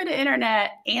unlimited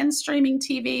internet and streaming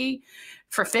TV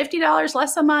for $50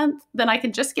 less a month than I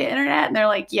can just get internet? And they're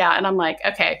like, yeah. And I'm like,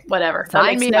 okay, whatever.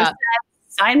 Sign me up.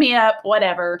 Sign me up,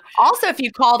 whatever. Also, if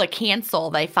you call to cancel,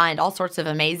 they find all sorts of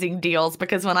amazing deals,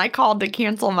 because when I called to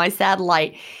cancel my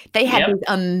satellite, they had these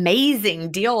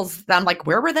amazing deals. I'm like,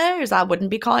 where were those? I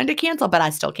wouldn't be calling to cancel, but I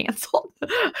still canceled.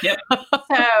 Yep.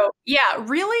 So, yeah,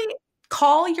 really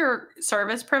call your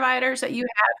service providers that you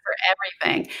have for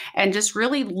everything and just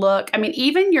really look. I mean,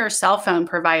 even your cell phone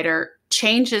provider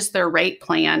changes their rate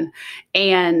plan,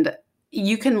 and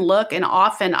you can look, and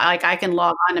often like I can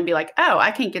log on and be like, oh,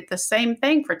 I can get the same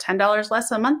thing for $10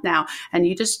 less a month now. And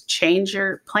you just change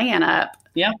your plan up.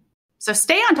 Yeah. So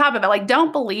stay on top of it. Like,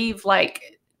 don't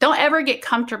ever get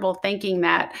comfortable thinking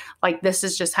that like, this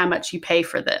is just how much you pay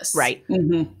for this. Right.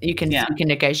 Mm-hmm. You can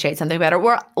negotiate something better.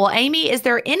 Well, Amy, is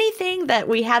there anything that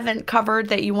we haven't covered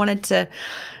that you wanted to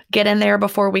get in there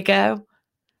before we go?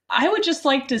 I would just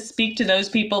like to speak to those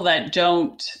people that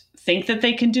don't think that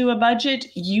they can do a budget.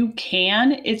 You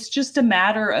can. It's just a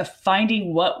matter of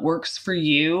finding what works for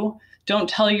you. Don't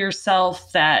tell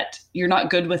yourself that you're not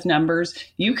good with numbers.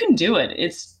 You can do it.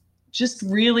 It's just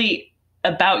really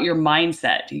about your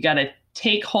mindset. You got to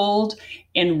take hold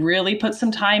and really put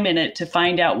some time in it to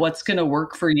find out what's going to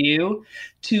work for you,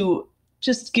 to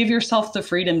just give yourself the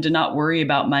freedom to not worry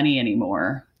about money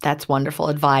anymore. That's wonderful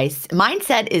advice.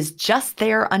 Mindset is just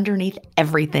there underneath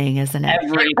everything, isn't it?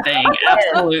 Everything.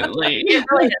 Absolutely. It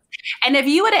really is. And if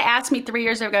you would have asked me 3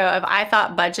 years ago if I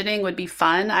thought budgeting would be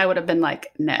fun, I would have been like,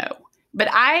 no.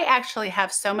 But I actually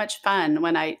have so much fun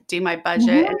when I do my budget.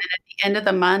 Mm-hmm. And then at the end of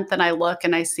the month, and I look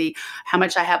and I see how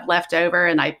much I have left over,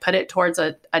 and I put it towards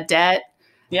a debt.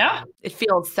 Yeah. It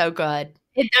feels so good.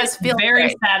 It does feel very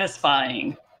great.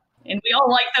 Satisfying. And we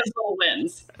all like those little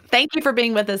wins. Thank you for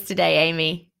being with us today,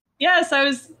 Amy. Yes, I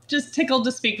was just tickled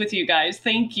to speak with you guys.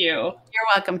 Thank you. You're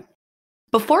welcome.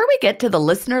 Before we get to the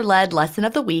listener-led lesson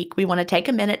of the week, we want to take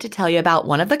a minute to tell you about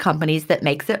one of the companies that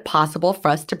makes it possible for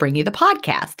us to bring you the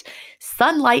podcast,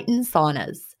 Sunlighten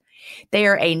Saunas. They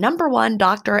are a #1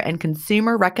 doctor and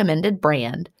consumer recommended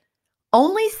brand.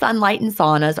 Only Sunlighten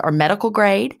saunas are medical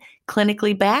grade,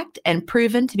 clinically backed, and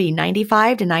proven to be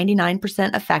 95 to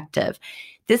 99% effective.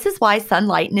 This is why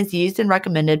Sunlighten is used and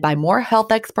recommended by more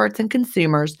health experts and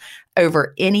consumers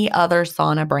over any other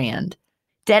sauna brand.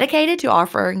 Dedicated to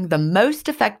offering the most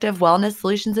effective wellness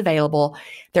solutions available,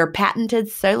 their patented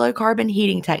solo carbon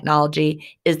heating technology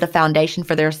is the foundation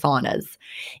for their saunas.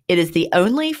 It is the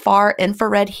only far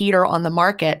infrared heater on the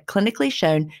market clinically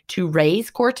shown to raise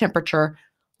core temperature,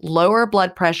 lower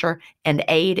blood pressure, and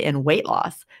aid in weight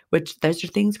loss, which those are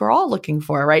things we're all looking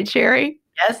for, right, Sherry?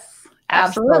 Yes.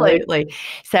 Absolutely.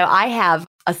 So I have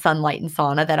a Sunlighten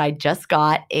sauna that I just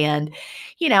got, and,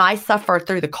 I suffer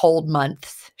through the cold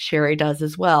months. Sherry does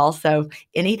as well. So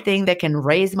anything that can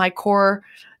raise my core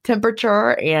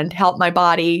temperature and help my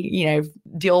body,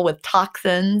 deal with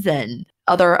toxins and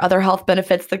other health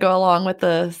benefits that go along with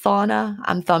the sauna,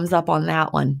 I'm thumbs up on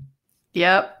that one.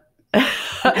 Yep.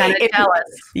 Kind of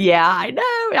jealous. Yeah, I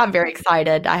know. I'm very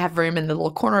excited. I have room in the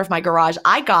little corner of my garage.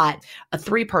 I got a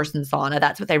 3-person sauna.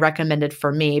 That's what they recommended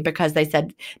for me, because they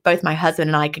said both my husband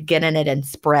and I could get in it and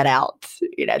spread out.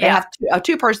 They have a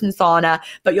 2-person sauna,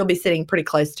 but you'll be sitting pretty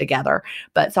close together.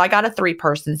 So I got a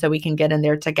 3-person so we can get in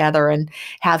there together and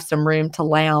have some room to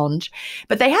lounge.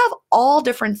 But they have all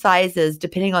different sizes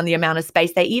depending on the amount of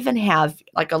space. They even have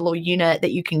like a little unit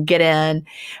that you can get in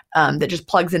that just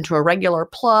plugs into a regular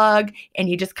plug, and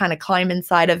you just kind of climb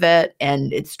inside of it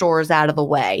and it stores out of the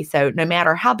way. So no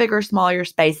matter how big or small your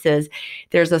space is,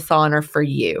 there's a sauna for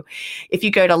you. If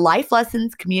you go to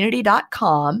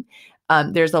lifelessonscommunity.com,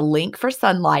 there's a link for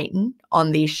Sunlighten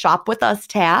on the Shop With Us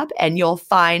tab, and you'll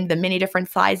find the many different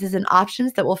sizes and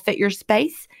options that will fit your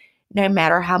space, no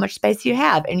matter how much space you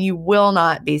have, and you will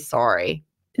not be sorry.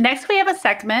 Next, we have a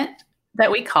segment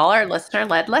that we call our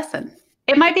listener-led lesson.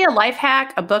 It might be a life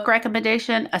hack, a book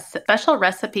recommendation, a special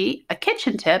recipe, a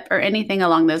kitchen tip, or anything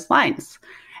along those lines.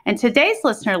 And today's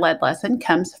listener-led lesson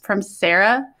comes from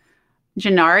Sarah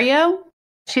Gennaro.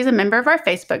 She's a member of our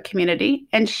Facebook community,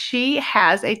 and she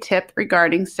has a tip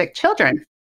regarding sick children.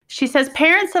 She says,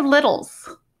 parents of littles,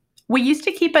 we used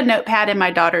to keep a notepad in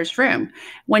my daughter's room.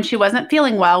 When she wasn't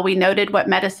feeling well, we noted what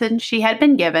medicine she had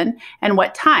been given and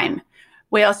what time.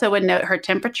 We also would note her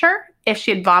temperature, if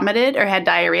she had vomited or had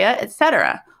diarrhea,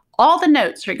 etc. All the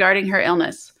notes regarding her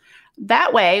illness.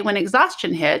 That way, when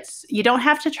exhaustion hits, you don't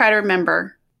have to try to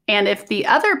remember. And if the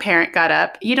other parent got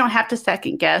up, you don't have to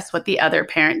second guess what the other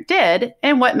parent did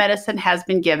and what medicine has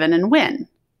been given and when.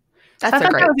 That's a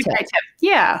great tip.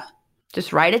 Yeah.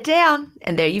 Just write it down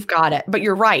and there you've got it. But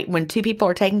you're right. When two people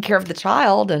are taking care of the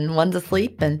child and one's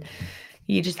asleep, and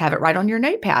you just have it right on your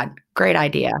notepad. Great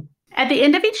idea. At the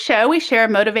end of each show, we share a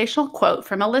motivational quote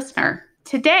from a listener.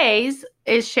 Today's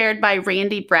is shared by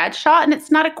Randy Bradshaw, and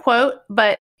it's not a quote,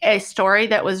 but a story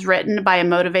that was written by a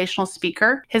motivational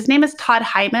speaker. His name is Todd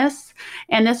Hymas,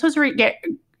 and this was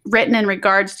written in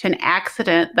regards to an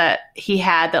accident that he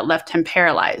had that left him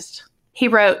paralyzed. He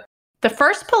wrote, "The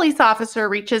first police officer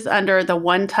reaches under the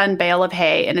 1-ton bale of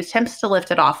hay and attempts to lift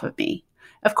it off of me.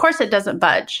 Of course, it doesn't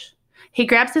budge. He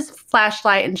grabs his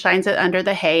flashlight and shines it under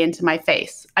the hay into my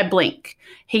face. I blink.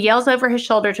 He yells over his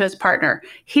shoulder to his partner,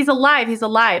 'He's alive, he's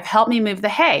alive. Help me move the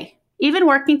hay.' Even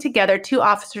working together, 2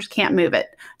 officers can't move it.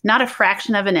 Not a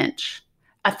fraction of an inch.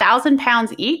 1,000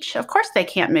 pounds each? Of course they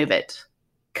can't move it.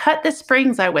 'Cut the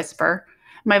springs,' I whisper.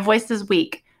 My voice is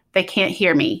weak. They can't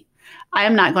hear me. I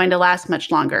am not going to last much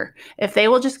longer. If they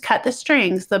will just cut the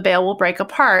strings, the bale will break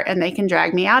apart and they can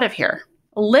drag me out of here.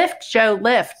 'Lift, Joe,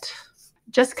 lift.'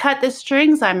 'Just cut the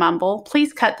strings,' I mumble.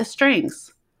 'Please cut the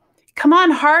strings.' 'Come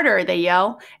on, harder,' they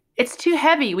yell. 'It's too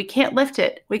heavy. We can't lift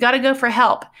it. We got to go for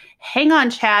help. Hang on,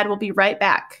 Chad. We'll be right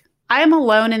back.' I am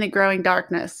alone in the growing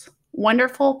darkness.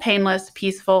 Wonderful, painless,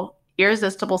 peaceful,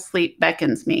 irresistible sleep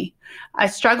beckons me. I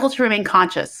struggle to remain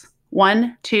conscious.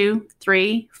 1, 2,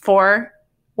 3, 4.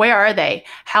 Where are they?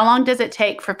 How long does it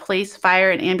take for police,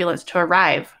 fire, and ambulance to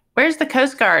arrive? Where's the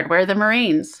Coast Guard? Where are the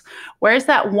Marines? Where's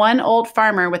that one old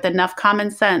farmer with enough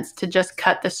common sense to just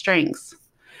cut the strings?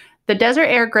 The desert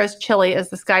air grows chilly as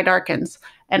the sky darkens,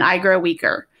 and I grow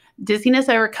weaker. Dizziness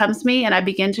overcomes me, and I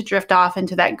begin to drift off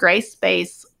into that gray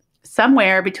space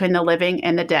somewhere between the living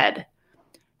and the dead.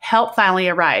 Help finally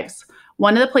arrives.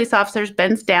 One of the police officers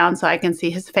bends down so I can see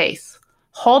his face.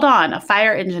 'Hold on, a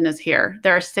fire engine is here.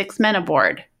 There are 6 men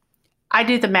aboard.' I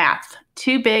do the math.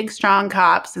 2 big, strong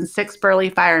cops and 6 burly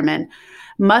firemen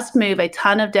must move a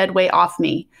ton of dead weight off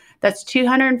me. That's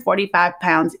 245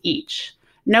 pounds each.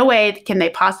 No way can they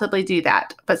possibly do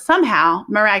that, but somehow,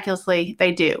 miraculously,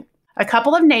 they do. A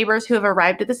couple of neighbors who have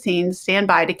arrived at the scene stand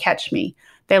by to catch me.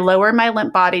 They lower my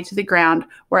limp body to the ground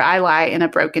where I lie in a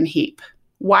broken heap.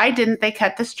 Why didn't they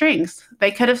cut the strings?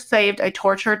 They could have saved a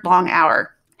tortured long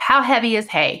hour. How heavy is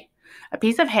hay? A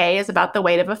piece of hay is about the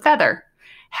weight of a feather.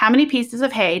 How many pieces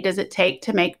of hay does it take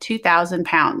to make 2,000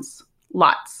 pounds?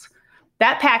 Lots.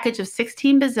 That package of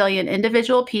 16 bazillion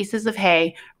individual pieces of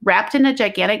hay wrapped in a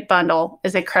gigantic bundle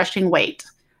is a crushing weight.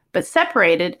 But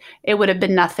separated, it would have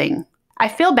been nothing. I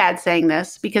feel bad saying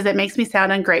this because it makes me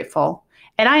sound ungrateful.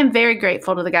 And I am very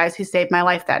grateful to the guys who saved my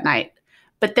life that night.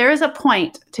 But there is a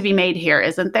point to be made here,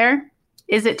 isn't there?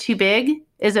 Is it too big?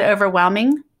 Is it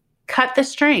overwhelming? Cut the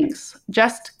strings.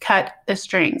 Just cut the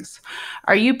strings.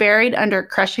 Are you buried under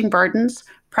crushing burdens,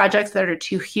 projects that are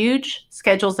too huge,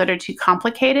 schedules that are too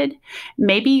complicated?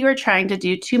 Maybe you're trying to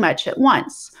do too much at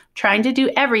once, trying to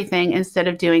do everything instead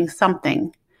of doing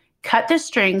something. Cut the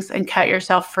strings and cut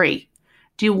yourself free.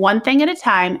 Do one thing at a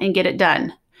time and get it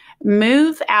done.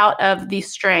 Move out of the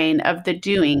strain of the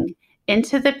doing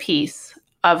into the peace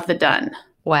of the done.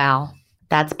 Wow,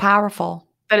 that's powerful.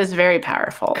 That is very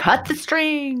powerful. Cut the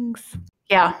strings.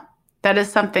 Yeah, that is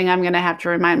something I'm going to have to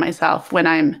remind myself when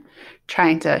I'm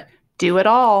trying to do it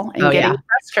all and getting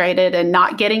frustrated and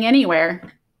not getting anywhere.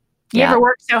 You ever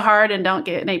work so hard and don't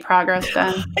get any progress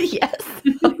done? Yes.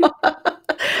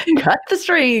 Cut the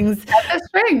strings. Cut the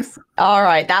strings. All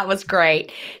right. That was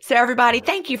great. So everybody,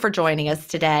 thank you for joining us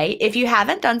today. If you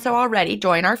haven't done so already,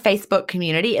 join our Facebook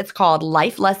community. It's called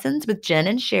Life Lessons with Jen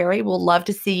and Sherry. We'll love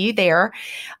to see you there.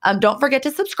 Don't forget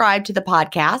to subscribe to the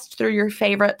podcast through your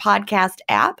favorite podcast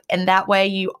app. And that way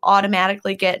you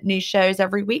automatically get new shows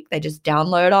every week. They just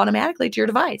download automatically to your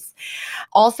device.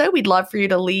 Also, we'd love for you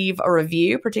to leave a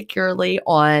review, particularly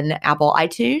on Apple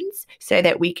iTunes, so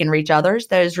that we can reach others.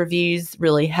 Those reviews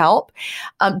really help.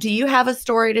 Do you have a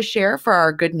story to share for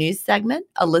our good news segment,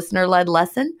 a listener-led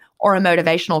lesson, or a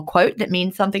motivational quote that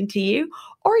means something to you?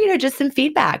 Or, just some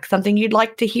feedback, something you'd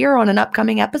like to hear on an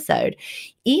upcoming episode?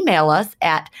 Email us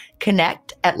at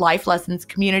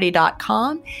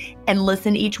connect@lifelessonscommunity.com and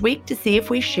listen each week to see if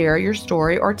we share your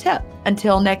story or tip.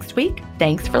 Until next week,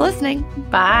 thanks for listening.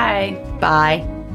 Bye. Bye.